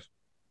 4-2-5.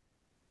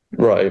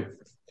 Right.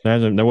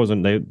 There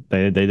wasn't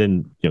they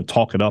didn't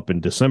talk it up in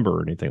December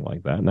or anything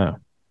like that. No.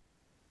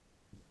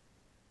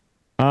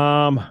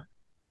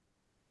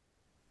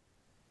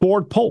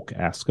 Ford Polk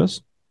asks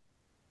us,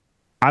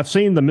 I've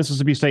seen the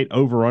Mississippi State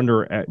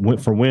over/under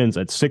for wins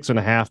at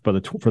 6.5 for the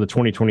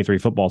 2023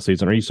 football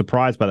season. Are you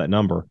surprised by that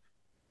number?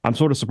 I'm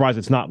sort of surprised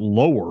it's not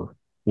lower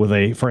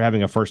for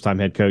having a first-time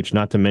head coach,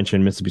 not to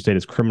mention Mississippi State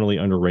is criminally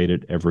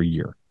underrated every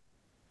year.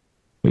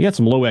 We got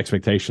some low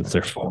expectations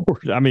there,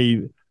 Ford. I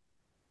mean,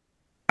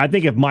 I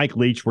think if Mike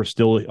Leach were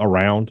still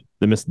around,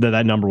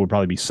 that number would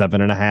probably be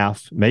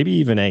 7.5, maybe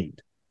even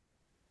 8.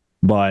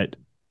 But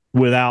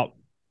with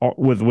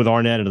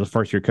Arnett as the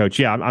first-year coach,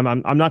 yeah,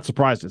 I'm not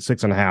surprised at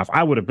 6.5.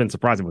 I would have been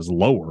surprised if it was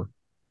lower.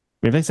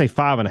 I mean, if they say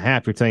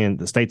 5.5, you're saying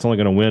the State's only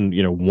going to win,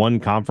 one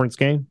conference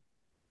game.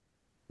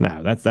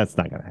 No, that's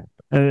not going to happen.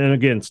 And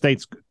again,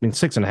 State's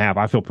 6.5.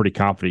 I feel pretty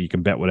confident you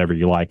can bet whatever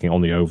you like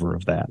on the over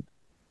of that.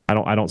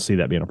 I don't see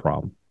that being a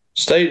problem.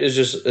 State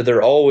is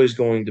they're always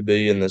going to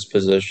be in this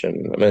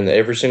position. I mean,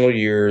 every single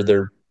year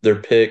they're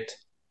picked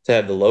to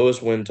have the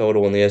lowest win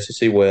total in the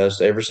SEC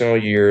West. Every single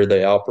year they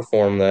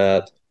outperform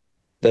that.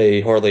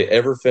 They hardly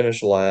ever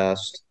finish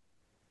last.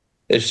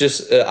 It's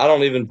just I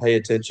don't even pay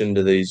attention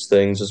to these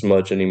things as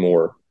much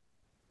anymore.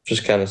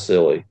 Just kind of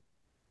silly.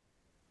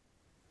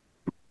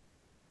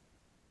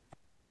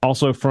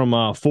 Also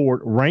from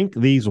Ford, rank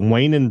these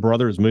Wayans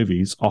Brothers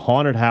movies: A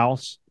Haunted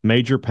House,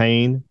 Major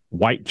Payne,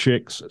 White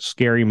Chicks,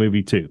 Scary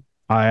Movie 2.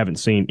 I haven't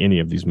seen any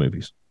of these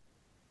movies.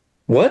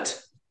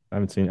 What? I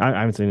haven't seen it.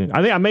 I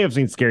think I may have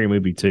seen Scary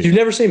Movie 2. You've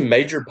never seen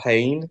Major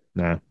Payne?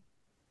 No.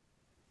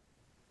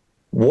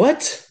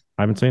 What?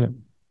 I haven't seen it.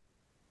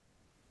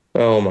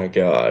 Oh my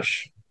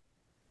gosh.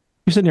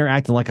 You're sitting there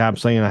acting like I'm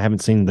saying I haven't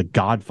seen The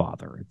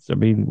Godfather.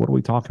 What are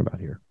we talking about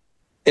here?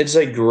 It's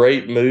a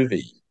great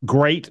movie.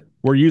 Great.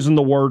 We're using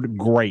the word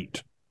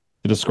great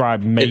to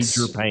describe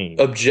Major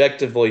Payne.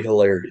 Objectively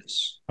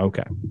hilarious.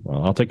 Okay.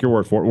 Well, I'll take your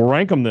word for it. We'll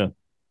rank them then.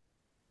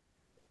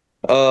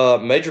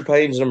 Major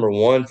Payne's number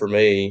 1 for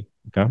me.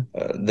 Okay.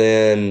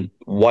 Then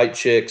White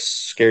Chicks,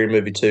 Scary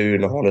Movie 2,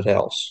 and The Haunted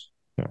House.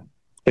 Yeah.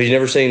 Have you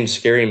never seen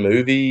Scary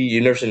Movie?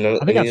 You've never seen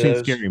I think I've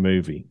seen Scary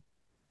Movie.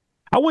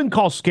 I wouldn't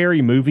call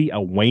Scary Movie a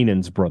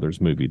Wayans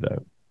Brothers movie,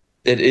 though.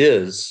 It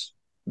is.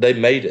 They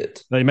made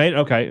it. They made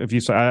okay. If you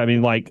say, I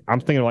mean, like I'm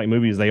thinking of like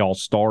movies they all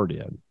starred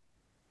in.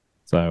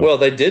 So well,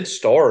 they did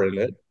star in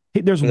it.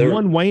 There's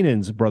one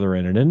Wayans brother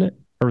in it, isn't it?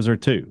 Or is there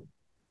 2?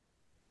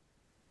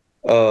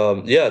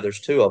 Yeah,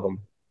 there's 2 of them.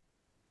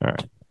 All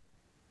right.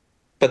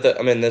 But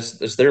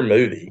this is their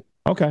movie.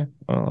 Okay.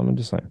 Well, I'm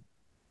just saying.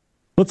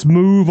 Let's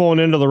move on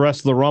into the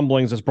rest of the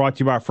rumblings. It's brought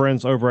to you by our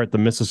friends over at the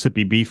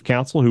Mississippi Beef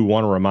Council, who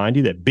want to remind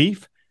you that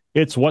beef,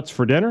 it's what's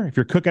for dinner. If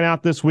you're cooking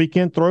out this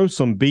weekend, throw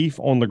some beef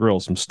on the grill,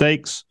 some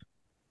steaks,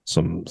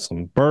 some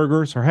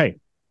burgers, or hey,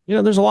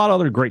 there's a lot of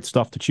other great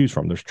stuff to choose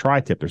from. There's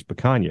tri-tip, there's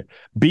picanha.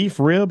 Beef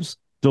ribs,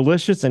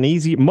 delicious and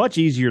easy, much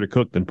easier to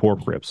cook than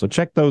pork ribs. So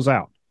check those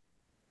out.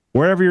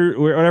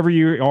 Wherever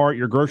you are at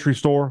your grocery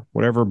store,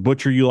 whatever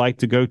butcher you like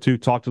to go to,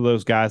 talk to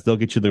those guys. They'll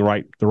get you the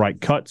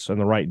right cuts and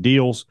the right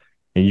deals,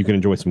 and you can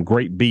enjoy some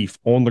great beef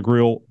on the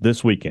grill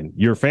this weekend.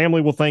 Your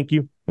family will thank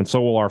you, and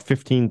so will our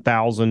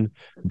 15,000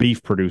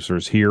 beef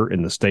producers here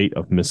in the state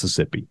of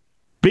Mississippi.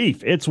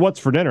 Beef, it's what's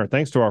for dinner,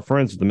 thanks to our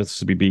friends at the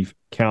Mississippi Beef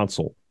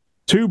Council.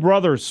 Two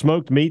Brothers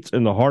Smoked Meats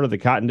in the heart of the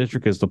Cotton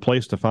District is the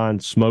place to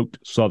find smoked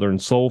Southern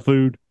soul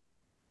food.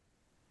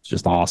 It's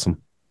just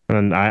awesome.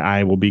 And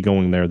I will be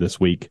going there this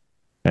week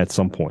at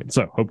some point.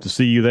 So hope to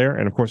see you there.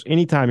 And, of course,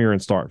 anytime you're in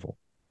Starkville,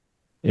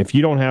 if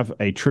you don't have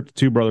a trip to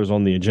Two Brothers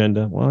on the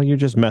agenda, well, you're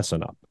just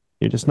messing up.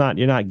 You're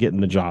not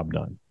getting the job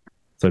done.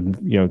 So,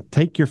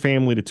 take your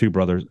family to Two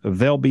Brothers.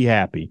 They'll be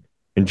happy.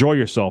 Enjoy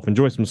yourself.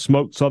 Enjoy some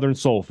smoked Southern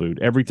soul food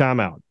every time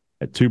out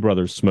at Two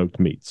Brothers Smoked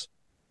Meats.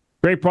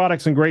 Great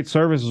products and great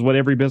service is what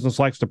every business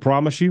likes to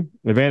promise you.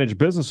 Advantage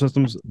Business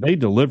Systems, they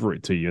deliver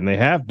it to you, and they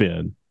have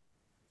been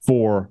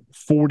for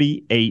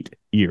 48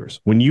 years.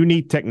 When you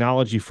need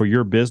technology for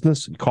your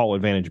business, you call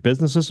Advantage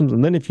Business Systems,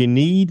 and then if you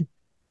need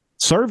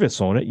service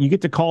on it, you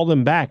get to call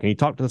them back, and you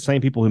talk to the same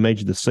people who made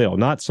you the sale,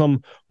 not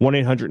some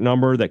 1-800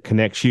 number that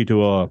connects you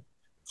to a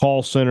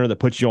call center that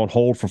puts you on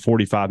hold for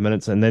 45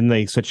 minutes, and then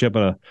they set you up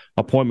an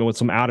appointment with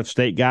some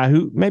out-of-state guy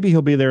who maybe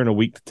he'll be there in a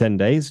week to 10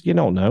 days. You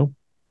don't know.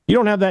 You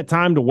don't have that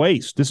time to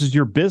waste. This is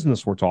your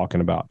business we're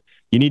talking about.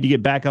 You need to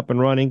get back up and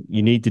running.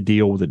 You need to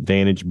deal with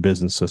Advantage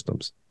Business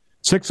Systems.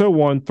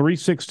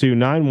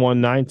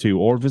 601-362-9192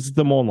 or visit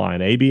them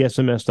online,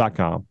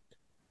 absms.com.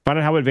 Find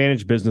out how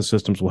Advantage Business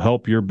Systems will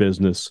help your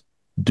business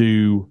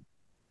do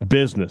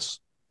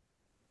business.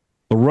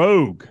 The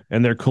Rogue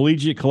and their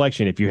collegiate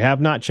collection. If you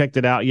have not checked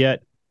it out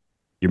yet,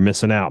 you're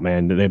missing out,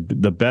 man. They have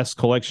the best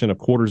collection of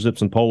quarter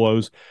zips and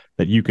polos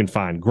that you can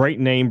find. Great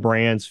name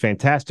brands,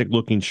 fantastic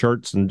looking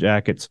shirts and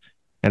jackets,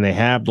 and they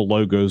have the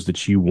logos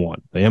that you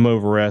want. The M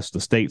over S, the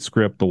State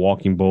Script, the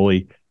Walking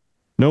Bully.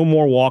 No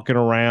more walking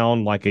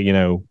around like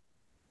you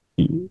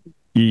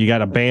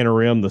got a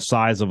banner M the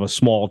size of a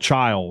small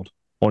child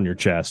on your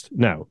chest.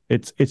 No,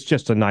 it's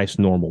just a nice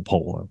normal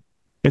polo.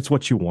 It's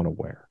what you want to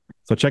wear.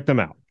 So check them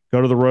out.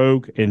 Go to the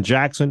Rogue in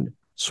Jackson.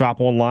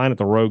 Shop online at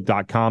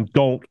therogue.com.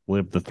 Don't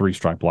live the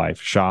three-stripe life.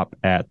 Shop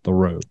at the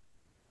Rogue.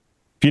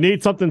 If you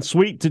need something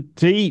sweet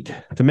to eat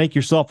to make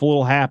yourself a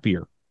little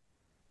happier,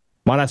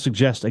 might I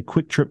suggest a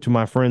quick trip to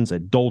my friends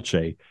at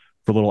Dolce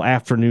for a little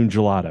afternoon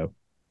gelato.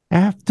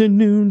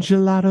 Afternoon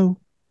gelato.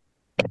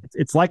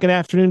 It's like an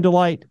afternoon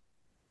delight,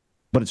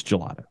 but it's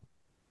gelato.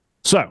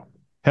 So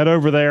head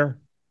over there.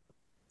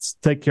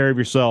 Take care of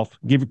yourself.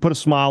 Put a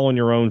smile on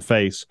your own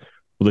face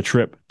with a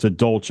trip to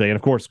Dolce. And,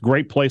 of course,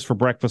 great place for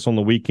breakfast on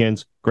the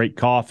weekends. Great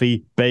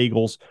coffee,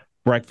 bagels,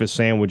 breakfast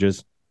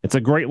sandwiches. It's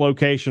a great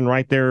location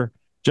right there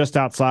just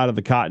outside of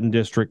the Cotton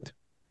District.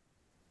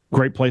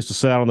 Great place to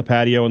sit out on the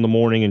patio in the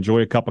morning, enjoy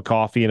a cup of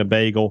coffee and a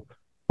bagel,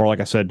 or, like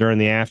I said, during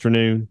the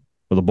afternoon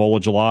with a bowl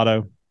of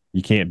gelato.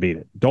 You can't beat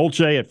it.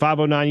 Dolce at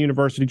 509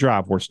 University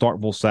Drive, where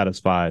Starkville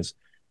satisfies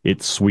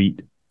its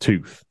sweet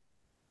tooth.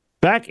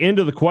 Back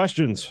into the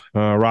questions,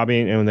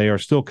 Robbie, and they are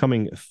still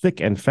coming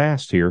thick and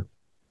fast here.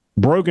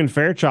 Brogan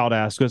Fairchild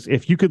asks us,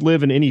 if you could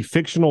live in any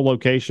fictional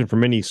location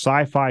from any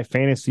sci-fi,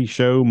 fantasy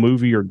show,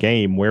 movie, or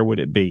game, where would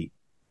it be?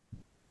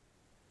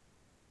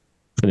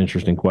 It's an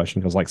interesting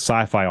question because, like,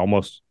 sci-fi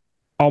almost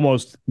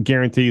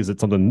guarantees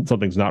that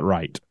something's not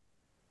right.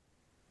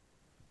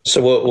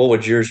 So what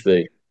would yours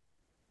be?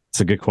 It's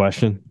a good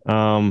question. See,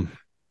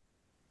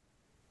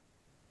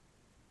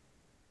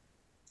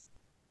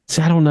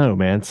 I don't know,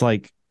 man. It's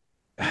like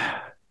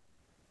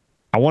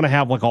I want to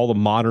have like all the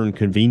modern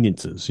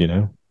conveniences,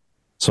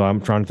 So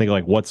I'm trying to think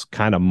like what's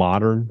kind of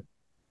modern,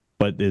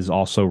 but is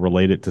also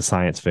related to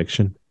science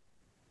fiction.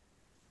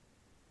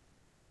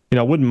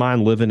 I wouldn't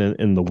mind living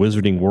in the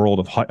wizarding world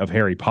of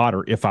Harry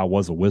Potter if I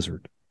was a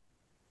wizard.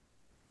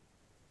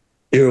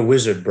 You're a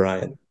wizard,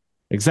 Brian.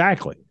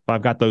 Exactly. If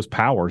I've got those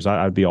powers,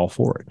 I'd be all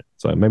for it.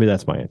 So maybe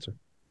that's my answer.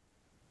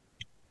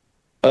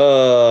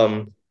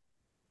 I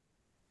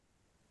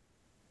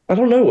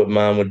don't know what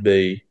mine would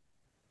be.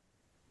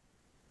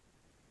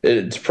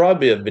 It's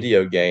probably a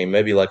video game,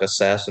 maybe like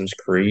Assassin's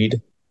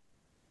Creed.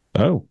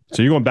 Oh,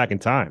 so you're going back in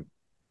time?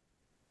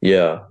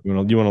 Yeah. You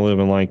want to live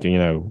in like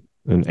an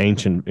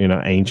ancient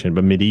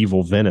but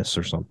medieval Venice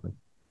or something?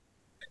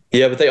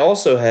 Yeah, but they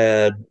also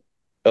had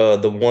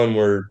the one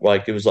where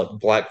like it was like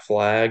Black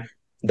Flag.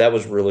 That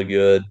was really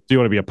good. Do you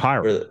want to be a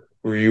pirate?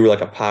 Where you were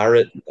like a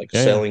pirate, like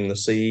sailing the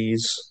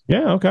seas.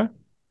 Yeah. Okay.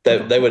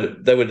 They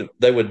would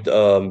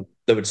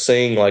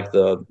sing like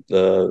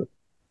the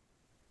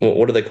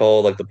what do they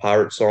call like the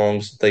pirate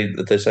songs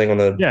that they sing on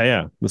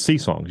the the sea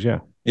songs. They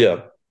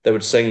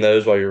would sing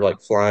those while you're like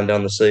flying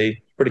down the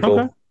sea. Pretty cool.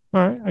 Okay.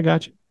 All right, I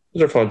got you.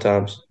 Those are fun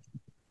times.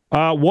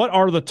 What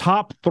are the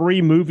top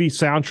 3 movie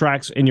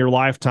soundtracks in your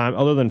lifetime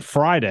other than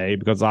Friday?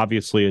 Because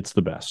obviously it's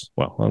the best.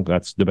 Well,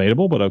 that's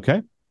debatable, but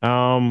okay.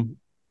 Top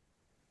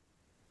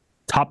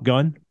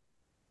Gun,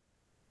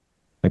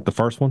 like the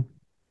first one.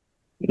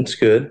 It's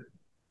good.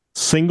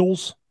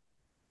 Singles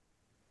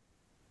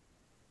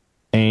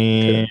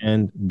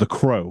and The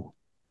Crow.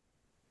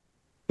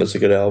 That's a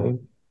good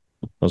album.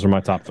 Those are my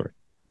top 3.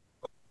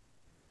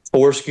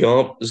 Forrest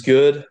Gump is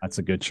good. That's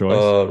a good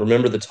choice.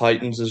 Remember the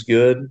Titans is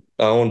good.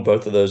 I own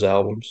both of those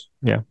albums.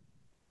 Yeah.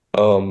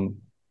 They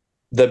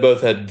both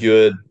had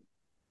good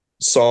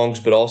songs,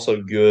 but also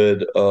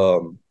good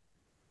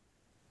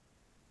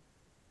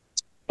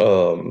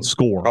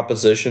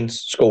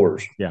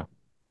scores. Yeah.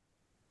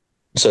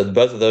 So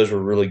both of those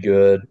were really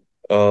good.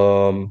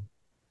 There's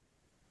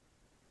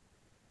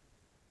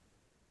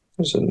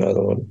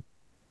another one.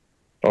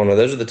 Oh no,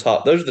 those are the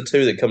top. Those are the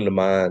 2 that come to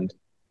mind.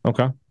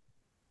 Okay.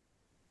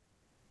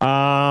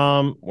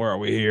 Where are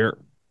we here?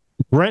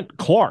 Brent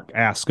Clark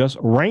asks us,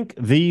 rank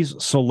these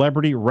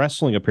celebrity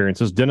wrestling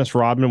appearances. Dennis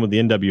Rodman with the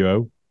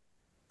NWO,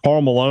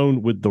 Karl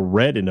Malone with the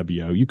red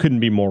NWO. You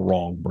couldn't be more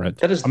wrong, Brent.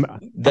 That is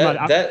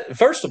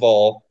first of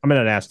all, I'm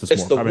going to ask this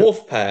it's more. The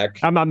Wolf Pack.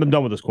 I'm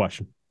done with this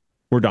question.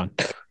 We're done.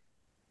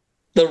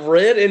 The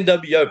red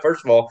NWO,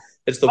 first of all,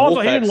 it's the Wolf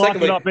Pack. He didn't lock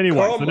it up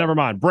anyway, so never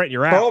mind. Brent,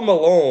 you're out. Karl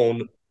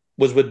Malone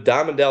was with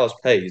Diamond Dallas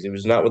Page. He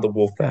was not with the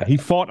Wolf Pack. He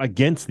fought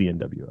against the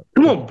NWO.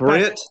 Come on,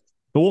 Brent.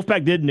 The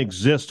Wolfpack didn't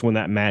exist when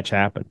that match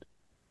happened.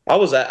 I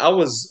was at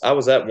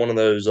one of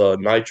those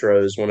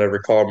nitros whenever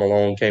Karl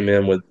Malone came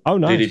in with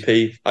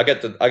DDP. I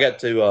got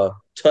to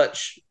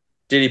touch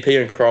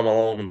DDP and Karl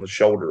Malone on the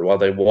shoulder while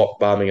they walked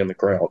by me in the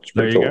crowd.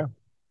 There you go.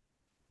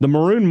 The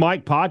Maroon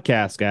Mike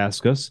podcast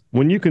asks us,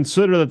 when you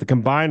consider that the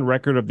combined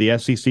record of the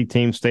SEC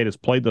team State has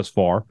played thus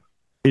far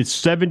is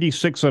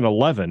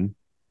 76-11,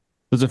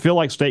 does it feel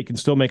like State can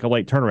still make a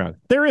late turnaround?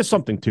 There is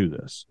something to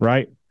this,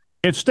 right?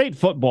 If State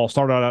football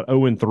started out at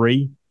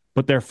 0-3,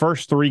 but their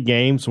first 3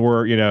 games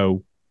were,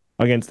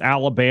 against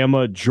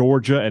Alabama,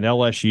 Georgia, and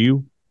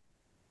LSU,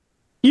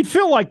 you'd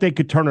feel like they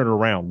could turn it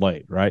around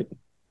late, right?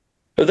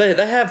 But they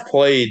have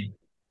played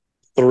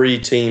 3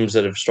 teams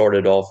that have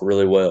started off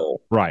really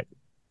well. Right.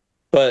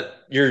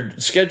 But your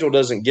schedule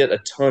doesn't get a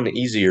ton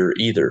easier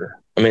either.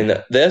 I mean,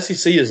 the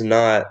SEC is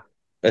not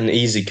an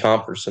easy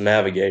conference to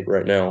navigate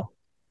right now.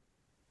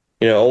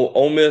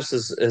 Ole Miss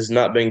has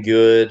not been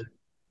good.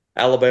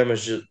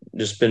 Alabama's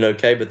just been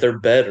okay, but they're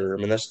better. I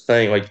mean, that's the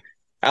thing. Like,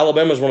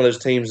 Alabama's one of those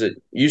teams that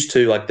used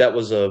to, like, that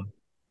was a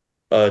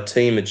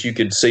team that you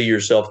could see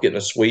yourself getting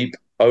a sweep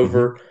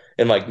over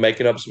and, like,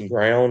 making up some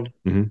ground.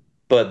 Mm-hmm.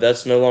 But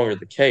that's no longer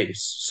the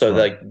case. So,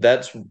 right.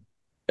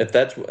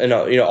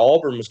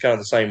 Auburn was kind of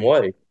the same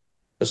way.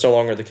 That's no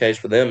longer the case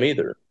for them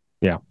either.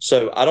 Yeah.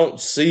 So, I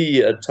don't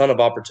see a ton of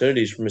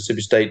opportunities for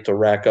Mississippi State to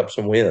rack up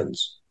some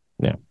wins.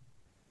 Yeah.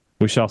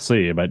 We shall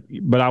see.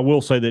 But I will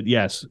say that,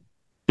 yes,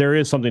 there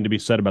is something to be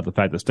said about the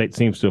fact that State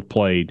seems to have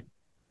played.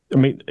 I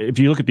mean, if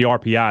you look at the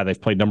RPI,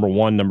 they've played number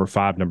 1, number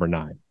 5, number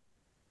 9.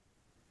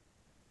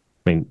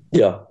 I mean,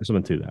 yeah, there's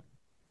something to that.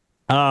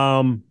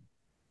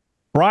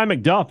 Brian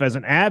McDuff, as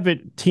an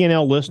avid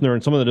TNL listener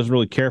and someone that doesn't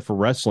really care for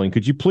wrestling,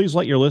 could you please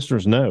let your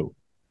listeners know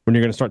when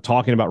you're going to start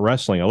talking about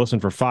wrestling? I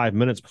listened for 5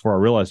 minutes before I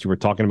realized you were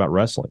talking about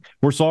wrestling.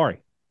 We're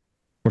sorry.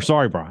 We're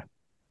sorry, Brian.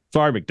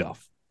 Sorry, McDuff.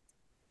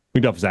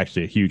 McDuff is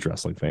actually a huge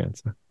wrestling fan.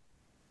 So.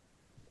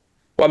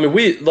 Well, I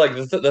mean,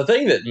 the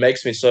thing that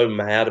makes me so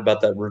mad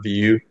about that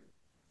review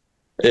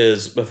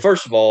is, but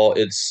first of all,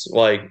 it's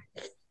like,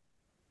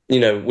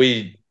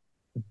 we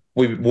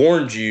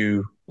warned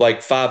you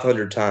like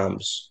 500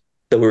 times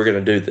that we were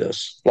going to do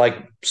this.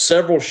 Like,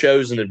 several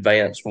shows in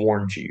advance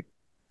warned you.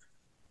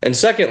 And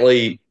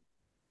secondly,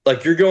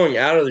 like, you're going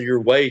out of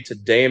your way to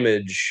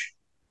damage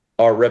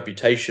our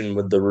reputation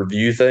with the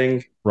review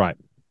thing. Right.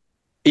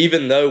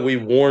 Even though we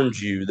warned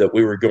you that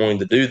we were going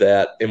to do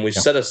that, and we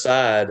set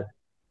aside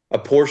a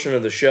portion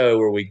of the show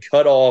where we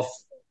cut off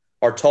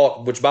our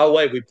talk, which, by the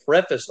way, we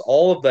prefaced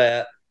all of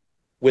that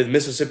with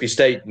Mississippi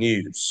State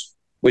news.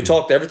 We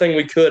talked everything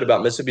we could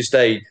about Mississippi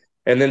State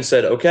and then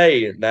said,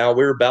 okay, now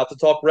we're about to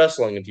talk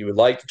wrestling. If you would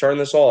like to turn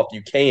this off,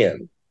 you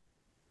can.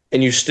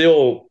 And you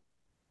still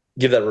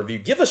give that review.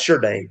 Give us your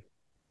name.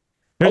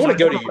 I want to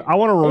go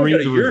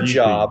to your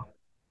job.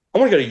 I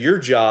want to go to your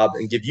job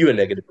and give you a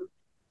negative review.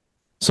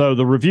 So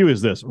the review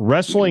is this: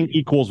 wrestling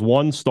equals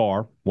 1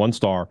 star, 1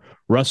 star.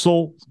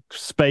 Wrestle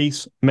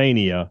space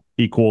mania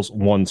equals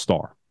 1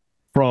 star.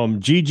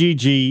 From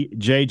GGG,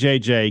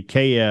 JJJ,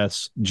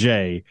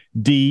 KSJ,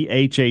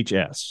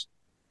 DHHS.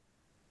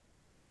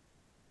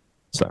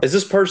 So is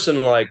this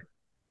person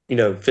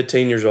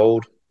 15 years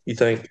old, you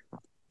think?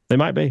 They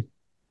might be.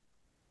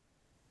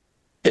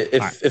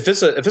 If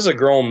it's a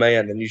grown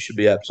man, then you should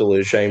be absolutely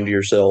ashamed of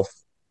yourself.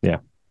 Yeah.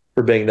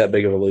 For being that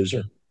big of a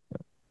loser.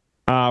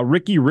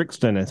 Ricky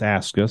Rixton has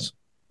asked us,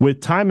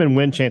 with time and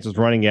win chances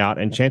running out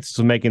and chances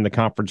of making the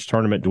conference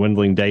tournament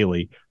dwindling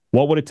daily,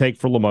 what would it take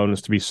for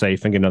Lamonas to be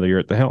safe and get another year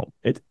at the helm?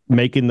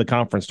 Making the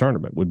conference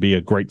tournament would be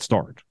a great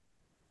start.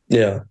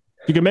 Yeah.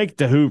 you can make it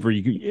to Hoover.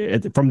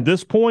 From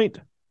this point,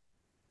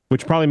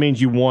 which probably means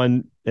you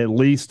won at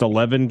least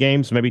 11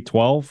 games, maybe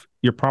 12.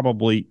 You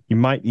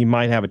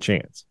might have a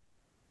chance.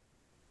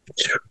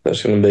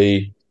 That's going to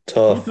be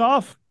tough.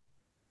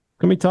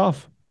 Gonna be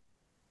tough.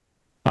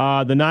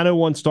 The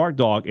 901 Stark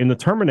Dog in the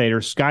Terminator,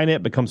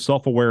 Skynet becomes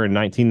self-aware in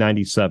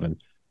 1997.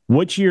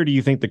 Which year do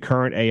you think the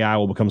current AI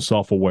will become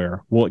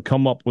self-aware? Will it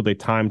come up with a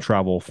time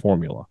travel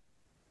formula?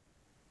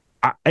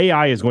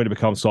 AI is going to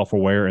become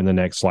self-aware in the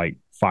next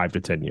 5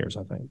 to 10 years,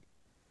 I think.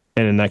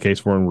 And in that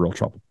case, we're in real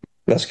trouble.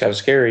 That's kind of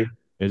scary.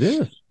 It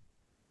is.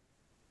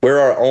 We're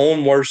our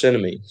own worst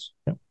enemies.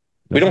 Yep.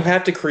 We don't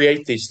have to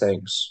create these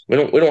things. We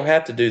don't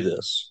have to do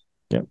this.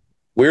 Yep.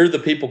 We're the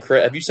people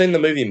Have you seen the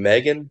movie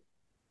Megan?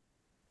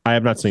 I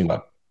have not seen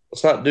that.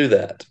 Let's not do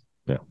that.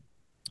 Yeah.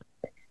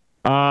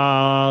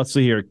 Let's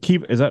see here.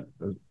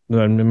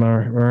 Am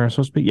I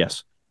supposed to be?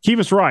 Yes. Keep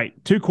us right.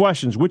 2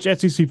 questions. Which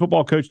SEC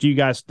football coach do you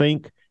guys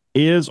think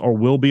is or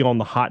will be on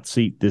the hot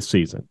seat this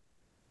season?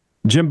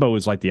 Jimbo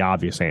is the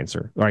obvious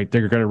answer, right?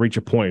 They're going to reach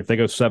a point. If they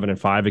go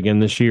 7-5 again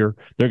this year,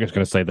 they're just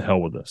going to say the hell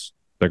with this.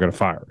 They're going to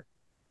fire it.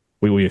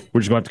 We're just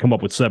going to have to come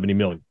up with $70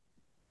 million.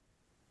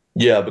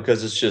 Yeah,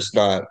 because it's just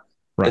not.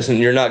 Right.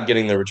 You're not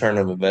getting the return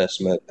of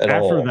investment at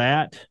all. After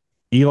that,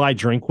 Eli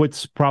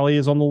Drinkwitz probably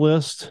is on the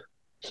list.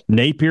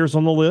 Napier's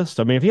on the list.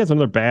 I mean, if he has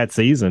another bad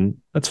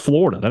season, that's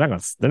Florida. They're not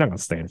going to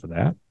stand for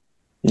that.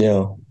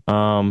 Yeah.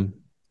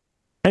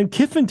 And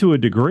Kiffin to a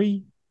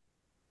degree.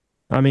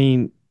 I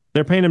mean,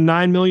 they're paying him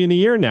 $9 million a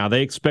year now.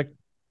 They expect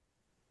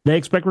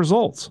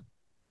results.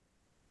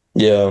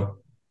 Yeah,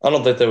 I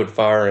don't think they would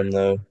fire him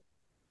though.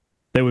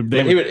 He would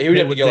have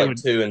to get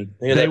 2 and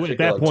at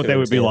that point they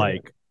would be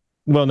like,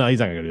 well, no, he's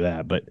not going to do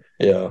that. But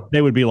yeah,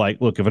 they would be like,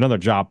 look, if another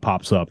job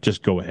pops up,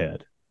 just go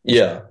ahead.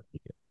 Yeah,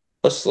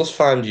 let's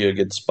find you a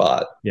good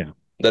spot. Yeah,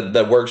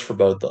 that works for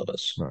both of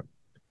us. Right.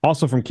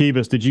 Also from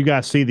Kivas, did you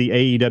guys see the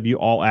AEW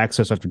All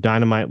Access after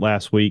Dynamite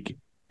last week?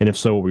 And if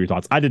so, what were your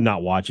thoughts? I did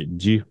not watch it.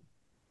 Did you?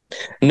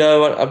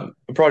 No, I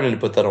probably need to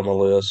put that on my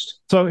list.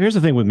 So here's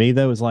the thing with me,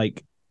 though, is I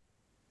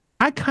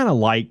kind of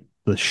like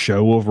the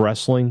show of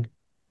wrestling.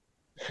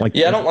 I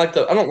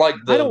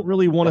don't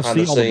really want to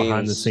see all the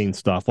behind the scenes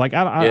stuff. I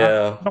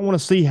don't want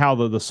to see how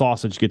the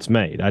sausage gets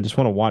made. I just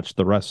want to watch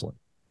the wrestling.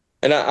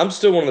 And I'm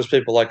still one of those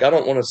people. I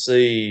don't want to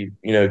see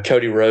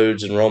Cody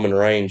Rhodes and Roman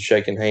Reigns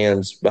shaking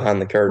hands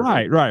behind the curtain.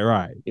 Right.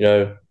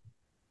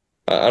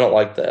 I don't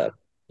like that.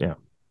 Yeah.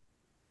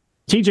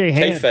 TJ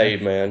Hand.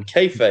 Kayfabe, man.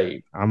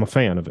 Kayfabe. I'm a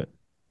fan of it.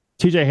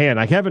 TJ Hand.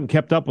 I haven't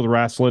kept up with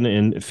wrestling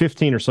in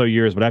 15 or so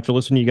years, but after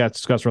listening to you guys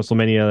discuss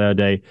WrestleMania the other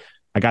day,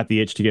 I got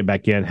the itch to get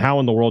back in. How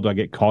in the world do I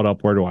get caught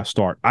up? Where do I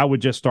start? I would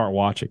just start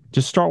watching.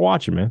 Just start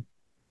watching, man.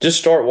 Just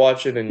start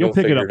watching and you'll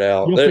figure it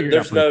out.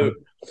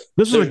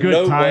 This is a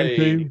good time,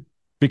 too,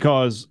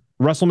 because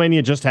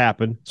WrestleMania just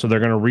happened, so they're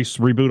going to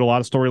reboot a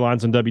lot of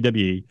storylines in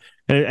WWE.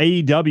 And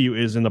AEW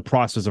is in the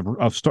process of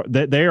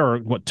they are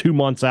 2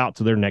 months out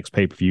to their next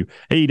pay-per-view.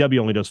 AEW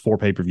only does 4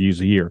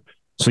 pay-per-views a year.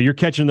 So you're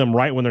catching them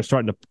right when they're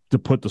starting to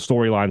put the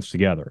storylines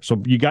together. So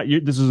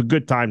this is a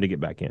good time to get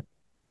back in.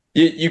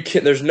 You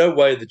can. There's no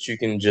way that you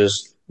can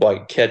just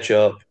catch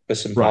up.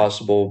 It's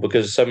impossible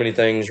because so many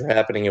things are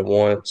happening at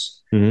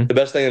once. Mm-hmm. The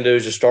best thing to do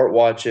is just start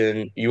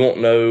watching. You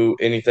won't know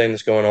anything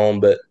that's going on,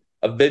 but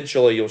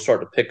eventually you'll start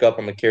to pick up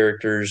on the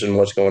characters and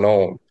what's going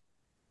on.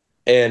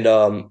 And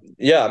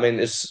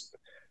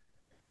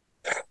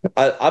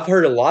I've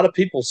heard a lot of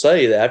people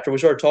say that after we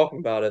started talking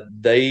about it,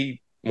 they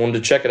wanted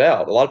to check it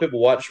out. A lot of people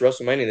watched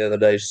WrestleMania the other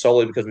day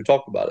solely because we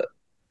talked about it.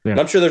 Yeah. And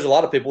I'm sure there's a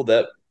lot of people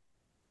that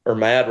are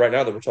mad right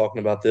now that we're talking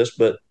about this,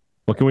 but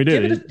what can we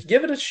do?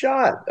 Give it a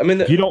shot. I mean,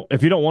 if you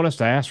don't want us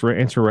to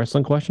answer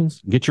wrestling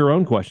questions, get your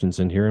own questions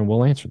in here and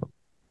we'll answer them.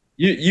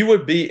 You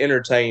would be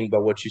entertained by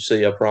what you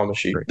see. I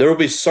promise you. There will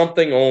be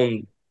something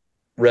on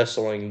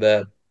wrestling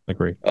that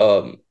agree.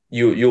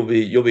 You'll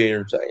be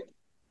entertained.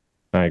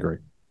 I agree.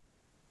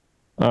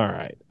 All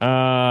right.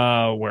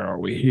 Where are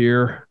we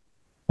here?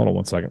 Hold on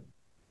one second.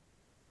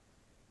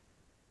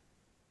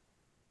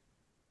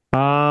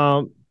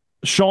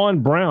 Sean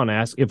Brown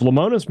asks, if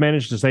Lamonis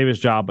managed to save his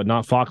job but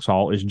not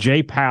Foxhall, is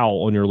Jay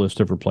Powell on your list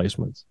of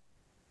replacements?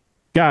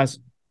 Guys,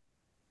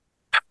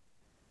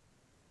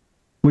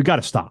 we've got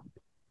to stop.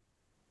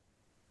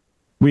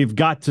 We've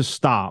got to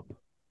stop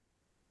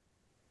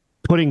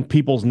putting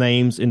people's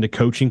names into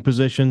coaching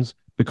positions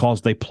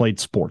because they played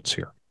sports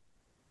here.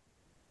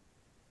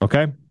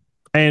 Okay?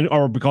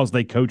 Or because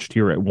they coached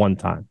here at one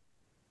time.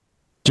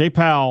 Jay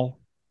Powell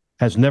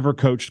has never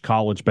coached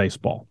college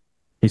baseball.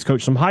 He's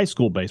coached some high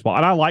school baseball.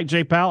 And I like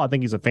Jay Powell. I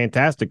think he's a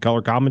fantastic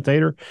color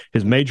commentator.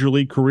 His major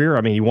league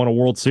career, he won a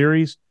World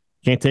Series.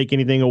 Can't take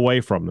anything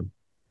away from him.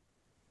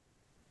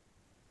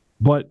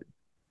 But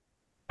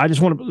let's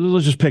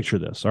just picture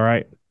this, all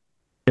right?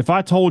 If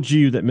I told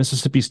you that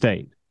Mississippi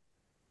State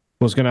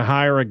was going to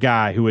hire a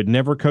guy who had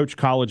never coached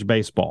college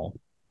baseball,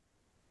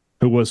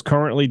 who was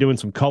currently doing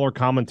some color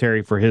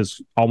commentary for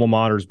his alma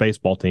mater's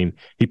baseball team,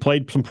 he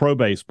played some pro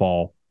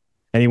baseball,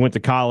 and he went to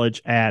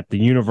college at the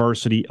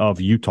University of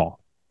Utah.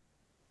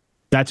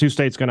 That's who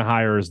State's going to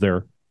hire as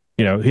their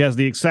He has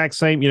the exact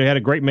same, had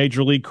a great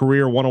major league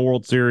career, won a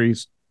World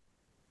Series.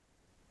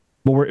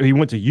 But he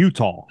went to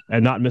Utah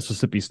and not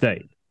Mississippi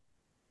State.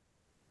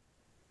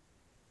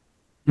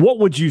 What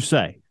would you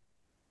say?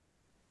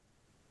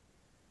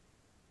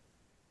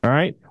 All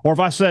right. Or if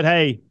I said,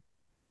 hey,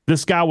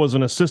 this guy was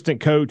an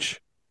assistant coach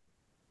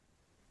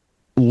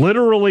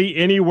literally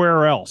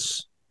anywhere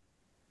else,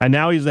 and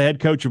now he's the head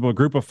coach of a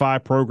Group of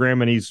 5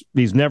 program, and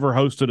he's never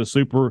hosted a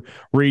super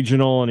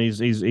regional, and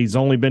he's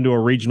only been to a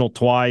regional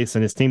twice,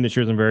 and his team this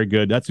year isn't very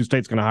good. That's who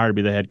State's going to hire to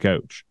be the head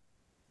coach.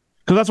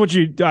 Because that's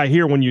what I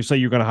hear when you say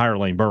you're going to hire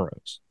Lane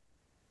Burroughs.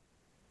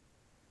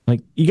 Like,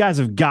 you guys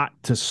have got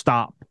to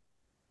stop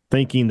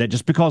thinking that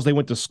just because they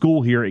went to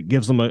school here, it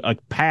gives them a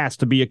pass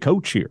to be a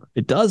coach here.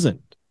 It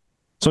doesn't.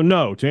 So,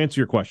 no, to answer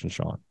your question,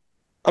 Sean.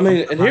 I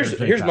mean, and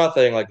here's my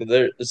thing. Like,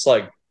 it's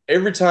like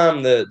every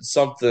time that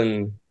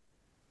something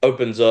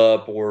opens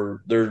up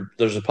or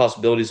there's a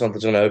possibility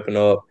something's going to open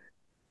up,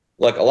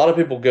 like a lot of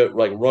people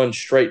run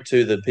straight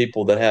to the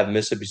people that have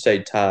Mississippi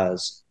State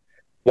ties.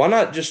 Why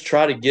not just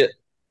try to get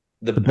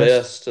the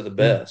best to the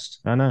best?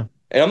 I know.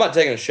 And I'm not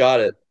taking a shot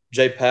at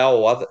Jay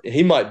Powell.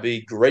 He might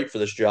be great for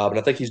this job, and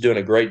I think he's doing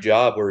a great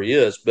job where he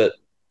is, but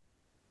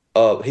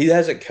he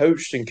hasn't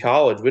coached in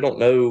college. We don't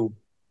know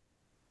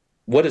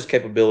what his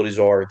capabilities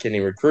are. Can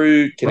he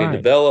recruit? Can he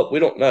develop? We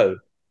don't know.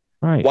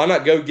 Right. Why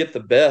not go get the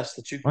best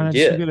that you can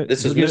get?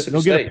 This is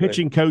Mississippi State. Go get a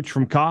pitching coach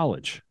from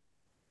college.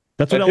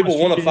 That's what people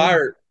want to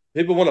fire.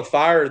 People want to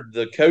fire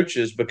the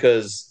coaches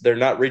because they're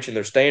not reaching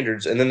their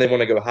standards, and then they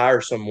want to go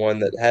hire someone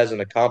that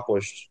hasn't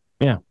accomplished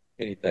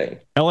anything.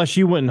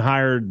 LSU went and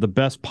hired the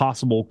best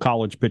possible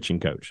college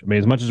pitching coach. I mean,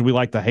 as much as we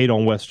like to hate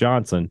on Wes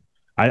Johnson,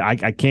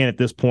 I can't at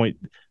this point.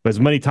 As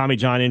many Tommy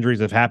John injuries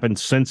have happened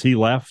since he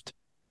left,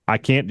 I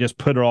can't just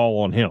put it all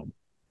on him.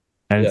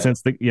 And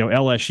since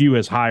LSU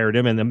has hired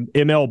him and the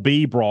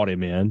MLB brought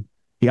him in,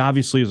 he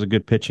obviously is a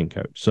good pitching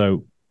coach.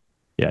 So,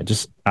 I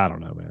don't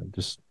know, man.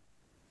 Just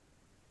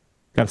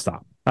got to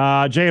stop.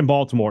 Jay in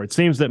Baltimore. It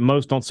seems that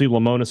most don't see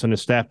Lamonis and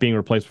his staff being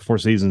replaced before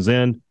season's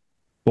end.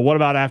 But what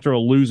about after a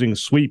losing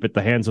sweep at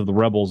the hands of the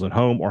Rebels at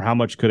home, or how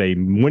much could a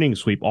winning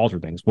sweep alter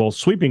things? Well,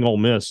 sweeping Ole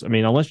Miss, I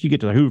mean, unless you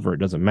get to Hoover, it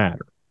doesn't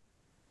matter.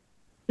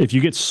 If you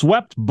get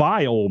swept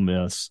by Ole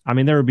Miss, I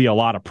mean, there would be a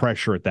lot of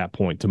pressure at that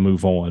point to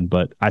move on,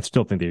 but I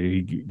still think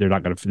they're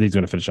not going to. He's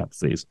going to finish out the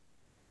season.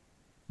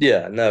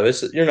 Yeah, no,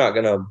 you're not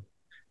going to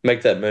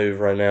make that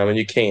move right now. I mean,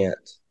 you can't.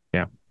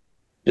 Yeah.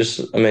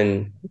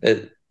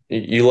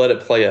 You let it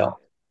play out.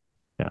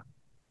 Yeah.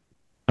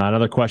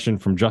 Another question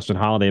from Justin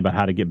Holiday about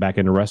how to get back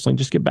into wrestling.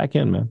 Just get back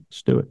in, man.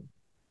 Just do it.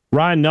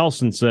 Ryan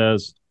Nelson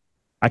says,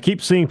 I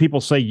keep seeing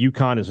people say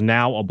UConn is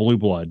now a blue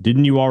blood.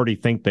 Didn't you already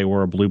think they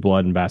were a blue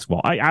blood in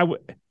basketball?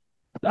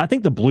 I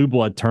think the blue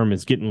blood term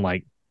is getting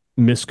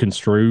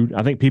misconstrued.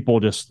 I think people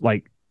just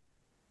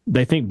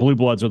they think blue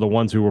bloods are the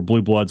ones who were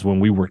blue bloods when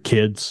we were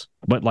kids.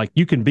 But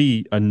you can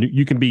be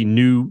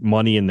new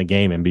money in the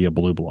game and be a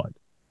blue blood,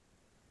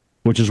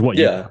 which is what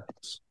Yeah,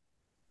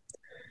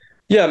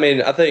 I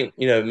mean, I think,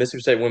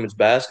 Mississippi State women's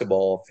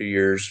basketball a few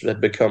years had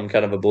become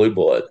kind of a blue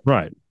blood.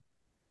 Right.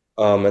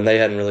 And they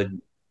hadn't really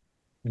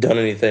done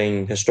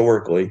anything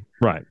historically.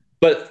 Right.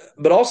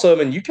 But also,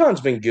 I mean, UConn's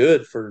been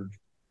good for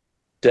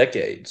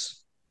decades.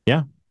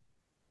 Yeah.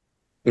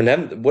 I mean,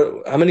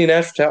 how many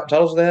national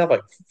titles do they have?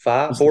 Like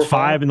 4 or 5?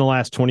 5 in the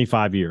last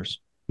 25 years.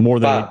 More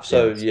than 5.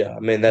 So, yeah, I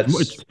mean,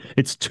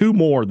 it's 2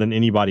 more than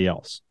anybody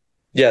else.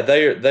 Yeah,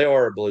 they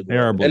are a blue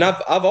blood. And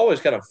I've always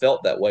kind of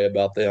felt that way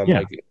about them.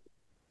 Yeah.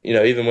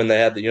 Even when they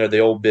had the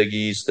old Big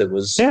East that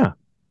was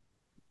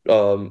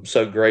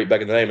so great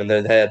back in the day, and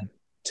then had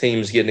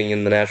teams getting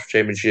in the national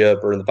championship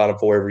or in the Final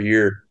Four every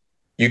year.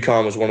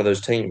 UConn was one of those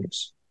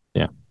teams.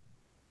 Yeah.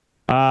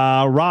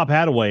 Rob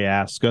Hadaway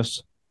asks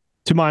us,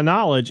 to my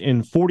knowledge,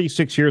 in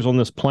 46 years on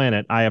this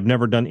planet, I have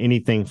never done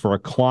anything for a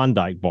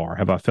Klondike bar.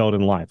 Have I failed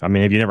in life? I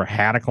mean, have you never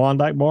had a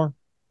Klondike bar?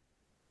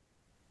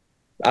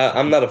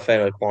 I'm not a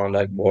fan of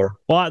Klondike bar.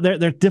 Well,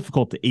 they're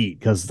difficult to eat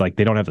because they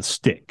don't have a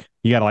stick.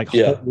 You got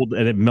to hold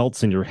and it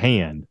melts in your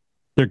hand.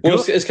 They're good.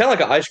 Well, it's kind of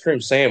like an ice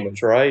cream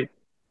sandwich, right?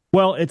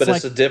 Well, it's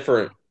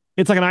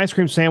It's like an ice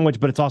cream sandwich,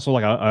 but it's also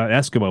like an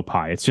Eskimo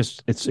pie. It's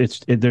just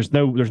there's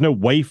no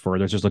wafer.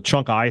 There's just a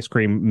chunk of ice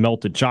cream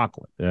melted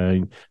chocolate.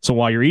 So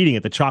while you're eating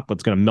it, the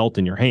chocolate's going to melt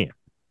in your hand.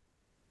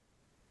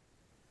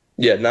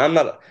 Yeah, no,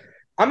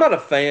 I'm not a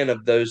fan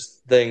of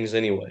those things,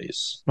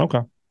 anyways. Okay.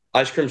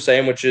 Ice cream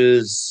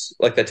sandwiches,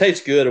 they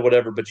taste good or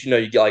whatever, but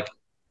you get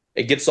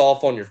it gets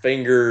off on your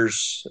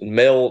fingers and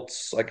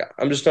melts.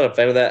 I'm just not a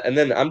fan of that. And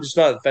then I'm just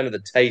not a fan of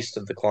the taste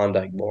of the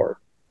Klondike bar.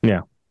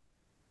 Yeah.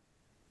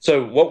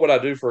 So what would I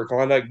do for a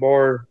Klondike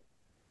bar?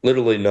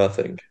 Literally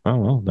nothing. Oh,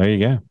 well, there you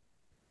go.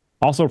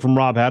 Also from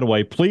Rob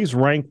Hadaway, please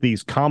rank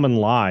these common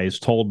lies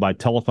told by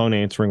telephone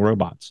answering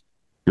robots.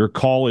 Your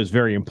call is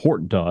very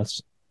important to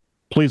us.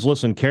 Please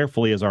listen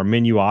carefully as our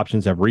menu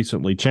options have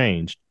recently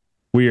changed.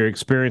 We are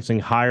experiencing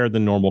higher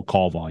than normal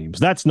call volumes.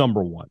 That's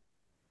number one.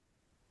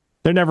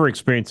 They're never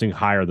experiencing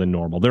higher than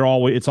normal.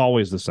 It's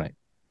always the same.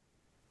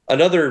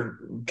 Another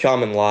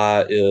common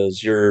lie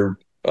is your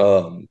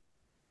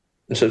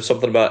So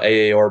something about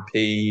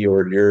AARP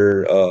or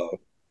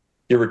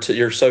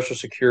your Social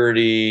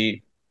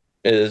Security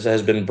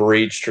has been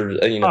breached, or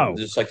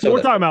just like we're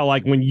something. talking about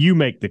like when you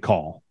make the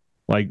call.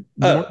 Like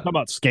we're talking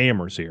about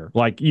scammers here.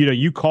 Like,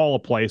 you call a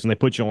place and they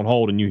put you on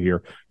hold and you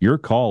hear your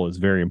call is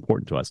very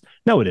important to us.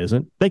 No, it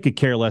isn't. They could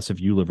care less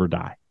if you live or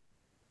die.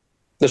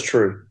 That's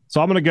true.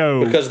 So I'm going to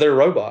go because they're a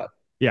robot.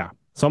 Yeah.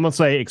 So I'm going to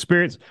say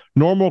experience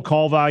normal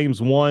call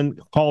volumes 1,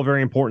 call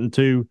very important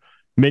 2,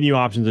 menu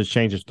options has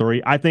changed as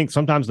 3. I think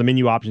sometimes the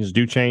menu options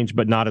do change,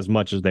 but not as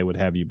much as they would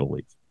have you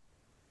believe.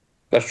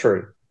 That's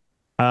true.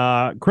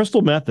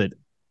 Crystal Method.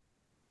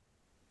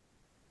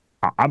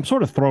 I'm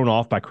sort of thrown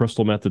off by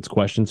Crystal Method's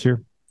questions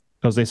here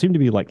because they seem to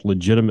be like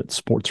legitimate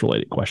sports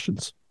related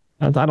questions.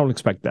 And I don't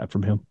expect that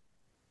from him.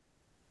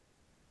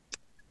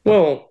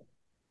 Well,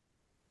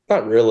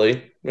 not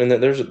really. I mean,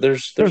 there's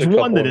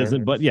one that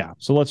isn't, but yeah.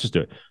 So let's just do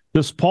it.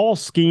 Does Paul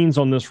Skeens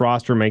on this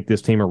roster make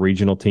this team a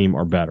regional team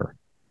or better?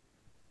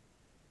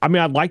 I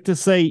mean, I'd like to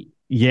say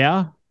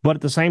yeah, but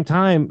at the same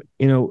time,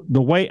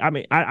 the way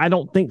I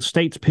don't think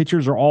State's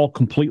pitchers are all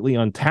completely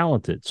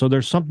untalented. So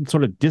there's something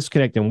sort of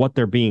disconnect in what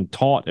they're being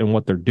taught and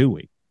what they're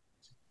doing.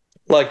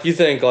 Like you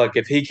think, like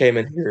if he came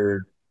in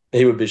here,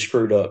 he would be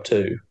screwed up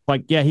too.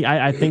 Like, yeah,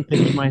 I think that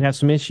he might have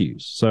some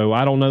issues. So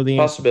I don't know the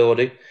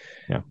possibility.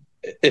 Answer.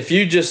 Yeah. If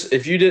you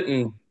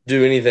didn't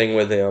do anything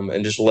with him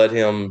and just let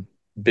him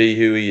be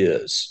who he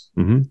is,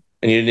 and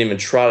you didn't even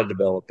try to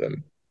develop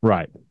him,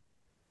 right?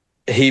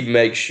 He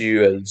makes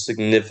you a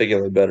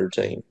significantly better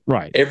team.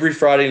 Right. Every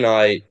Friday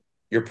night,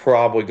 you're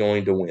probably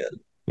going to win.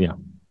 Yeah.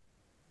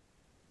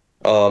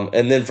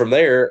 And then from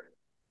there,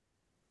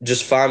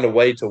 just find a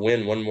way to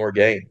win one more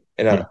game.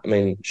 And I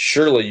mean,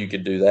 surely you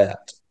could do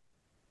that.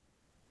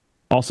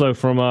 Also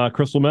from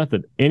Crystal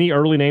Method, any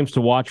early names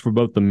to watch for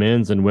both the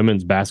men's and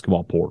women's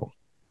basketball portal?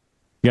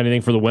 You got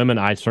anything for the women?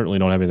 I certainly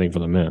don't have anything for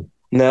the men.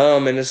 No, I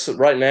mean,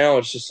 right now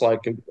it's just like,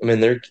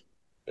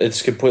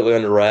 it's completely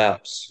under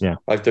wraps. Yeah.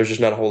 Like there's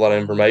just not a whole lot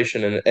of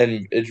information.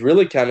 And it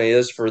really kind of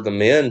is for the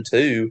men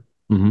too.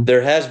 Mm-hmm.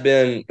 There has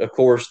been, of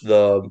course,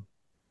 the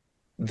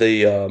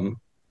guy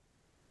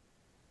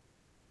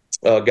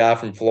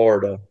from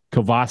Florida,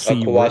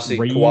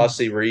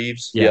 Kawasi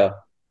Reeves. Yeah.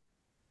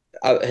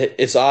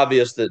 It's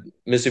obvious that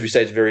Mississippi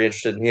State's very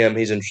interested in him.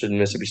 He's interested in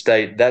Mississippi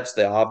State. That's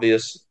the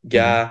obvious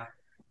guy. Mm-hmm.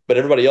 But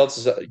everybody else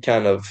is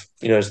kind of,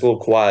 it's a little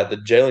quiet. The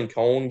Jalen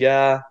Cone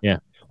guy. Yeah.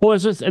 Well,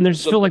 it's just, and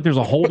there's feel like there's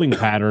a holding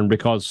pattern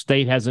because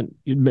State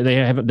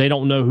they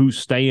don't know who's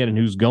staying and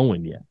who's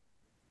going yet.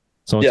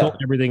 So until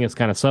everything is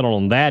kind of settled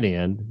on that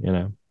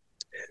end,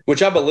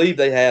 Which I believe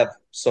they have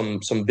some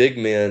big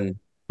men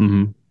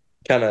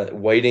kind of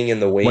waiting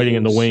in the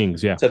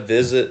wings. Yeah. To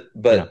visit,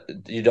 but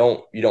you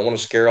don't want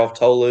to scare off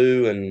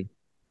Tolu, and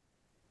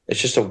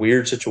it's just a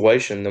weird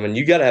situation. I mean,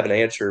 you got to have an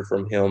answer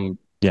from him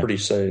pretty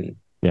soon.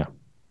 Yeah.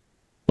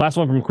 Last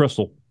one from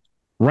Crystal.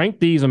 Rank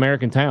these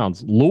American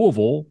towns,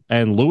 Louisville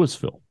and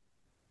Louisville.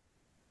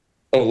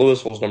 Oh,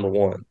 Louisville's number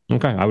 1.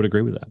 Okay, I would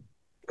agree with that.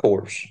 Of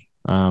course.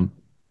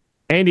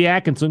 Andy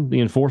Atkinson, the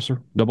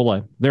enforcer,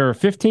 AA. There are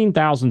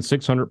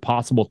 15,600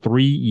 possible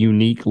 3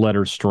 unique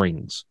letter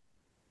strings.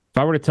 If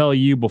I were to tell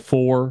you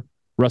before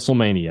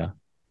WrestleMania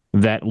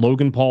that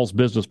Logan Paul's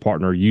business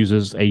partner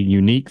uses a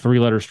unique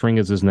 3-letter string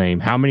as his name,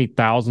 how many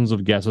thousands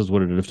of guesses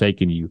would it have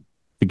taken you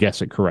to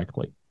guess it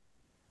correctly?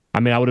 I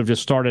mean, I would have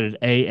just started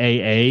at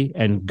AAA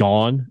and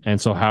gone,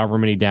 and so however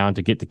many down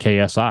to get to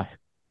KSI.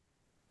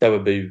 That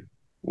would be,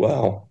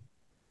 wow.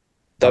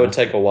 That would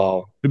take a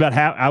while. About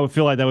half. I would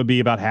feel like that would be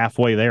about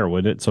halfway there,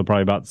 wouldn't it? So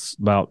probably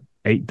about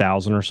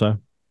 8,000 or so.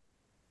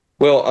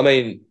 Well, I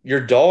mean, your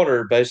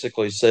daughter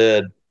basically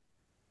said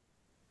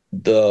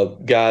the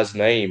guy's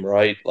name,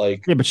 right?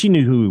 Like, yeah, but she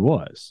knew who he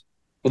was.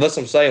 Well, that's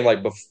what I'm saying. Like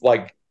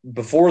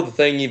before the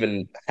thing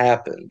even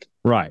happened,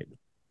 right?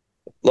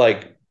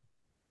 Like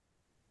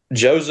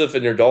Joseph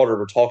and your daughter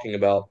were talking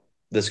about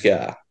this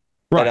guy.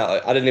 Right.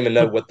 And I didn't even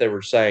know what they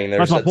were saying.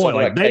 That's my point.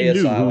 Like they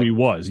knew who he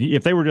was.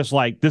 If they were just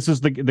like, this is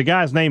the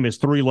guy's name is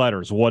 3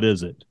 letters. What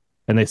is it?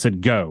 And they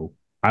said, go.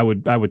 I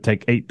would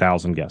take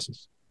 8,000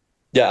 guesses.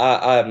 Yeah,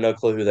 I have no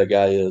clue who that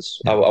guy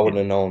is. I wouldn't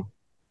have known.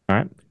 All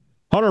right.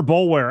 Hunter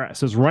Bolware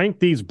says, rank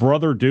these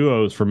brother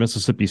duos for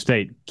Mississippi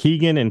State.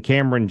 Keegan and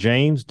Cameron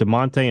James,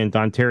 DeMonte and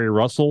Donterry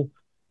Russell,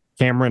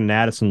 Cameron and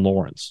Addison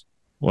Lawrence.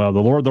 Well,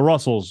 the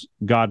Russells,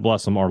 God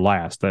bless them, are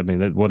last. I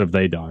mean, what have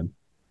they done?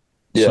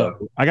 Yeah.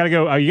 So I got to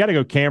go. You got to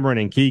go Cameron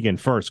and Keegan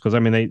first because, I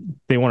mean,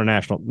 they won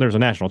there's a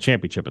national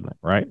championship in that,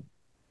 right?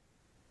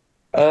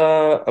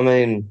 I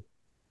mean,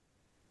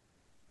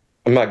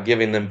 I'm not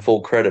giving them full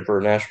credit for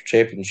a national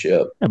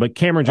championship. Yeah, but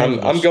Cameron James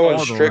I'm going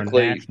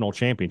strictly national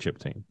championship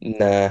team.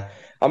 Nah,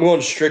 I'm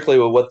going strictly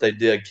with what they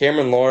did.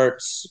 Cameron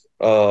Lawrence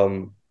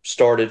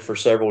started for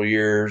several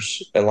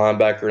years at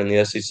linebacker in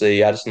the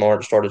SEC. Addison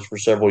Lawrence started for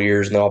several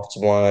years in the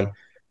offensive line.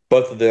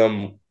 Both of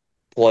them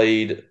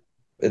played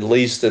at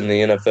least in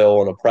the NFL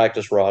on a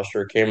practice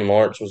roster. Cameron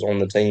Lawrence was on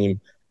the team.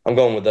 I'm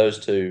going with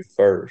those two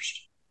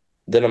first.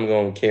 Then I'm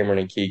going with Cameron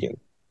and Keegan.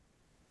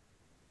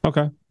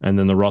 Okay. And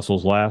then the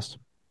Russells last?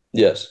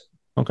 Yes.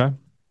 Okay.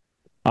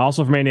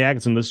 Also from Andy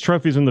Atkinson, this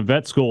trophy's in the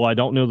vet school. I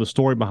don't know the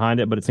story behind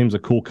it, but it seems a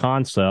cool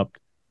concept.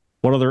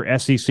 What other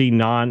SEC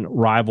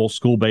non-rival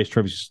school-based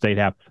trophies does the state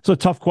have? It's a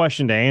tough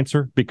question to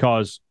answer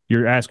because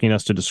you're asking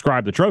us to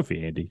describe the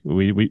trophy, Andy.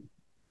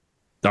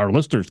 Our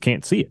listeners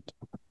can't see it.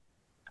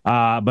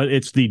 But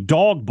it's the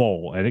Dog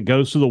Bowl, and it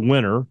goes to the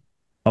winner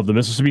of the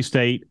Mississippi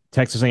State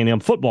Texas A&M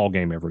football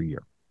game every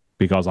year.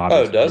 Because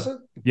obviously, does it?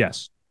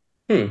 Yes.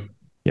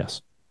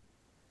 Yes.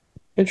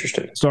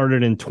 Interesting.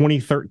 Started in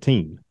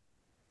 2013.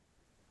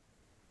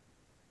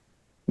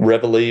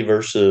 Reveille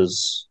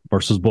versus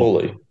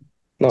Bully.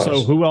 Nice.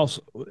 So who else?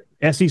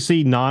 SEC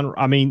you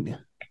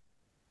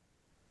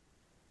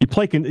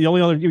play. The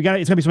only other it's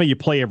gonna be somebody you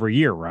play every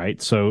year,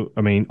 right? So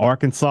I mean,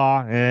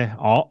 Arkansas,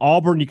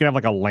 Auburn, you can have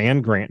like a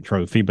land grant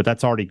trophy, but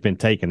that's already been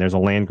taken. There's a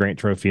land grant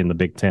trophy in the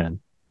Big Ten,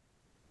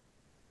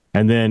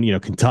 and then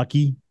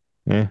Kentucky.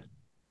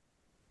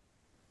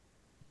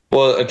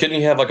 Well, couldn't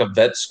you have like a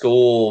vet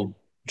school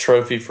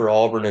trophy for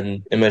Auburn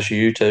and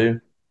MSU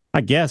too?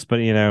 I guess, but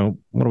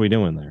what are we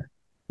doing there?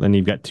 Then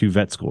you've got 2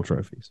 vet school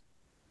trophies.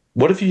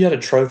 What if you had a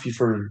trophy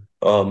for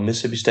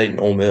Mississippi State and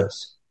Ole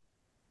Miss?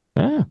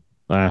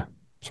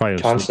 Try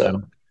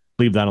to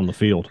leave that on the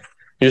field.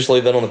 You just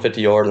leave that on the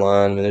 50-yard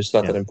line, and it's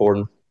not that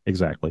important.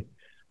 Exactly.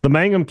 The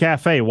Mangum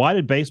Cafe. Why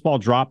did baseball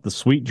drop the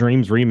Sweet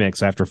Dreams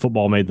remix after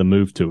football made the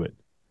move to it?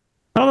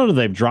 I don't know that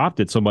they've dropped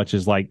it so much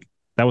as like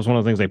that was one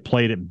of the things they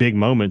played at big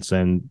moments,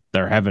 and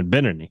there haven't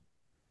been any.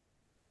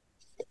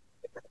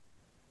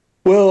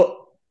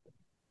 Well,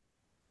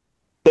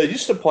 they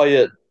used to play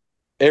it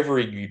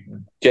every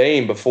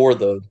game before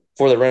they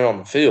ran on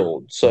the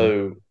field,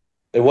 so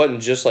it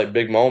wasn't just like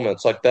big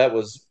moments. Like that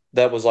was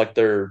like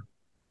their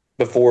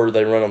before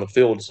they run on the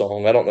field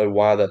song. I don't know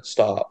why that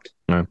stopped.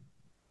 No.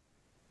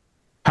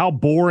 How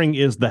boring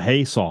is the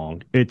Hey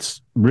song?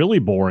 It's really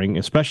boring,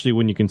 especially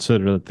when you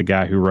consider that the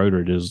guy who wrote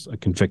it is a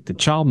convicted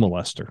child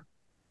molester.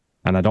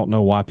 And I don't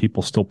know why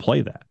people still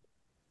play that.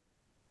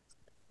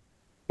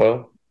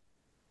 Well,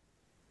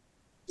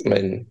 I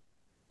mean,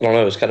 I don't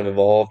know. It's kind of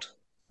evolved.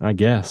 I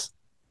guess.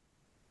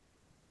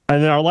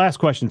 And then our last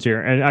questions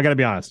here, and I got to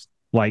be honest,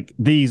 like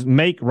these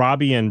make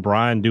Robbie and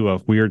Brian do a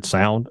weird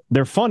sound.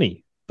 They're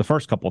funny the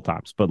first couple of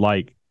times, but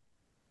like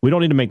we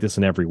don't need to make this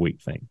an every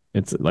week thing.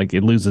 It's like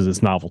it loses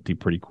its novelty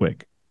pretty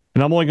quick.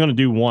 And I'm only going to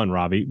do one,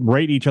 Robbie.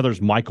 Rate each other's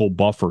Michael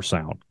Buffer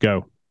sound.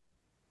 Go.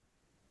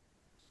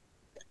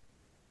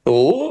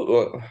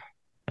 Oh,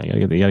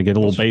 you gotta get a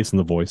little bass in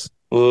the voice.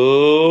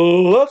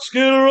 Oh, let's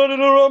get ready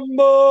to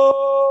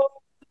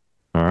rumble.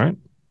 All right.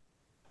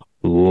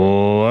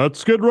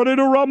 Let's get ready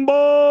to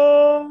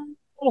rumble.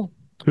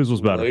 Whose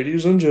was better?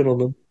 Ladies and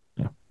gentlemen,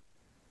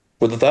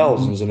 with the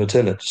thousands in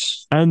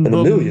attendance and the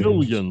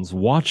millions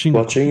watching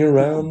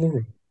around the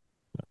room.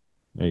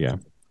 There you go.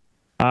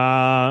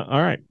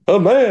 All right. A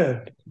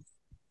man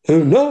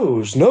who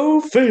knows no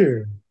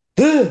fear.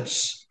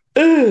 This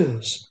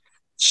is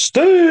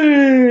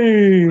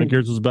Sting. I think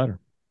yours was better.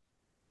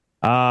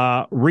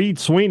 Reed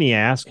Sweeney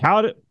asks,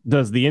 how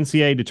does the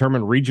NCAA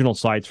determine regional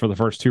sites for the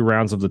first 2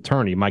 rounds of the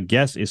tourney? My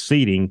guess is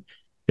seeding.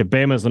 If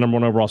Bama is the number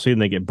 1 overall seed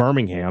and they get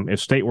Birmingham, if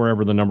State were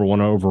ever the number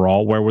 1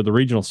 overall, where would the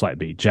regional site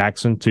be?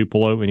 Jackson,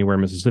 Tupelo, anywhere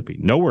in Mississippi?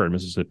 Nowhere in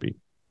Mississippi.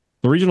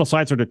 The regional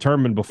sites are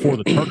determined before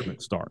the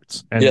tournament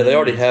starts. And they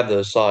already have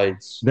those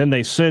sites. Then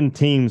they send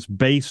teams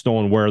based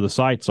on where the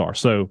sites are.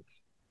 So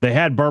they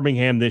had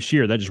Birmingham this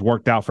year. That just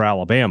worked out for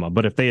Alabama.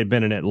 But if they had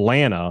been in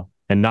Atlanta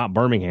and not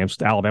Birmingham,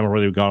 Alabama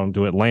would have gone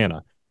to Atlanta.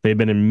 If they had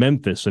been in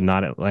Memphis and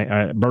not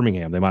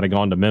Birmingham, they might have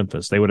gone to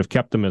Memphis. They would have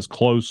kept them as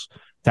close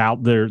to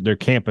out their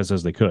campus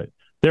as they could.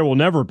 There will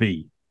never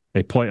be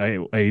a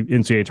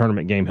NCAA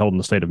tournament game held in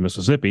the state of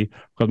Mississippi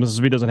because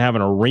Mississippi doesn't have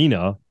an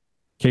arena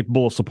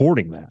capable of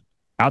supporting that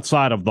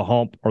outside of the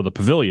Hump or the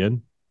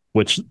Pavilion,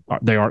 which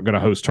they aren't going to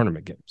host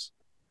tournament games.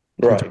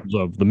 Right. In terms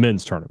of the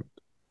men's tournament.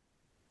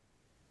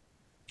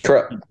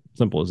 Correct.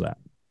 Simple as that.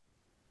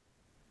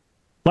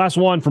 Last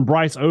one from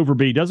Bryce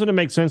Overby. Doesn't it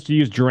make sense to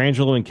use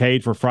Durangelo and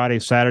Cade for Friday,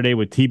 Saturday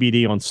with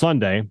TBD on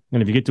Sunday?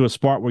 And if you get to a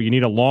spot where you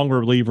need a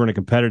longer reliever in a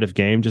competitive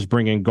game, just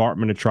bring in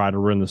Gartman to try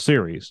to win the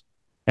series.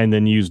 And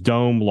then use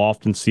Dome,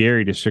 Loft, and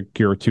Sierra to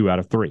secure 2 out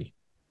of 3.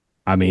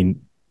 I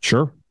mean,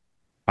 sure.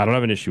 I don't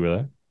have an issue with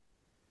that.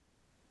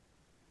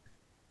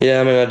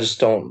 Yeah, I mean, I just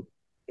don't.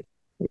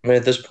 I mean,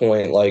 at this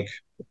point, like,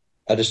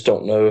 I just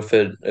don't know if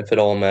it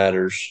all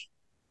matters.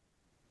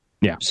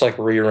 Yeah, it's like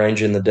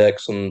rearranging the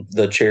decks and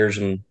the chairs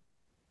and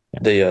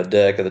the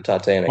deck of the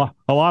Titanic.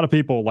 A lot of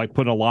people like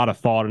put a lot of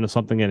thought into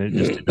something, and it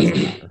just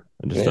doesn't matter.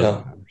 It just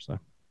doesn't matter. So,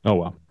 oh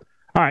well.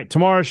 All right,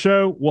 tomorrow's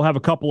show, we'll have a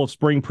couple of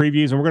spring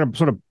previews, and we're going to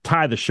sort of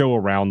tie the show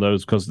around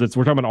those because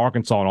we're talking about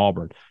Arkansas and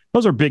Auburn.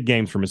 Those are big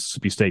games for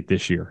Mississippi State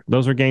this year.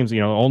 Those are games,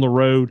 on the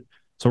road.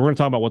 So we're going to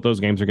talk about what those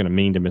games are going to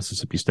mean to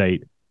Mississippi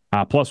State.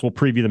 Plus, we'll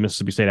preview the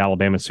Mississippi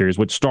State-Alabama series,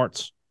 which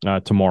starts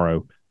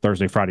tomorrow,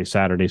 Thursday, Friday,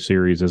 Saturday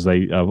series as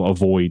they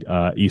avoid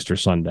Easter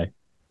Sunday.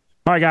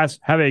 All right, guys,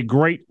 have a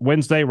great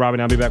Wednesday. Robbie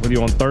and I'll be back with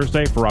you on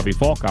Thursday. For Robbie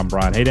Falk, I'm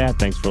Brian Haydad.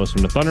 Thanks for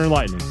listening to Thunder and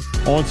Lightning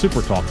on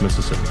Super Talk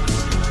Mississippi.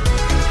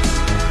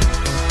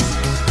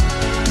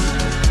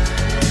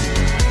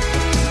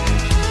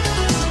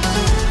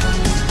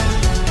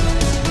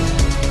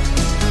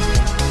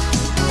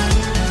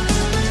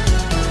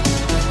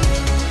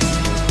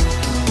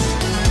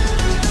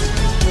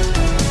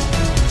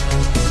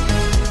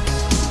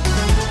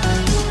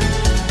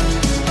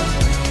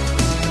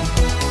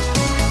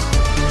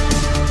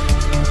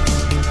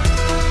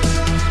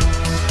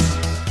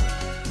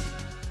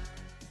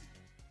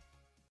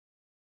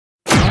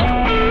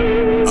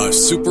 a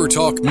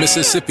SuperTalk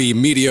Mississippi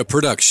media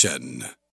production.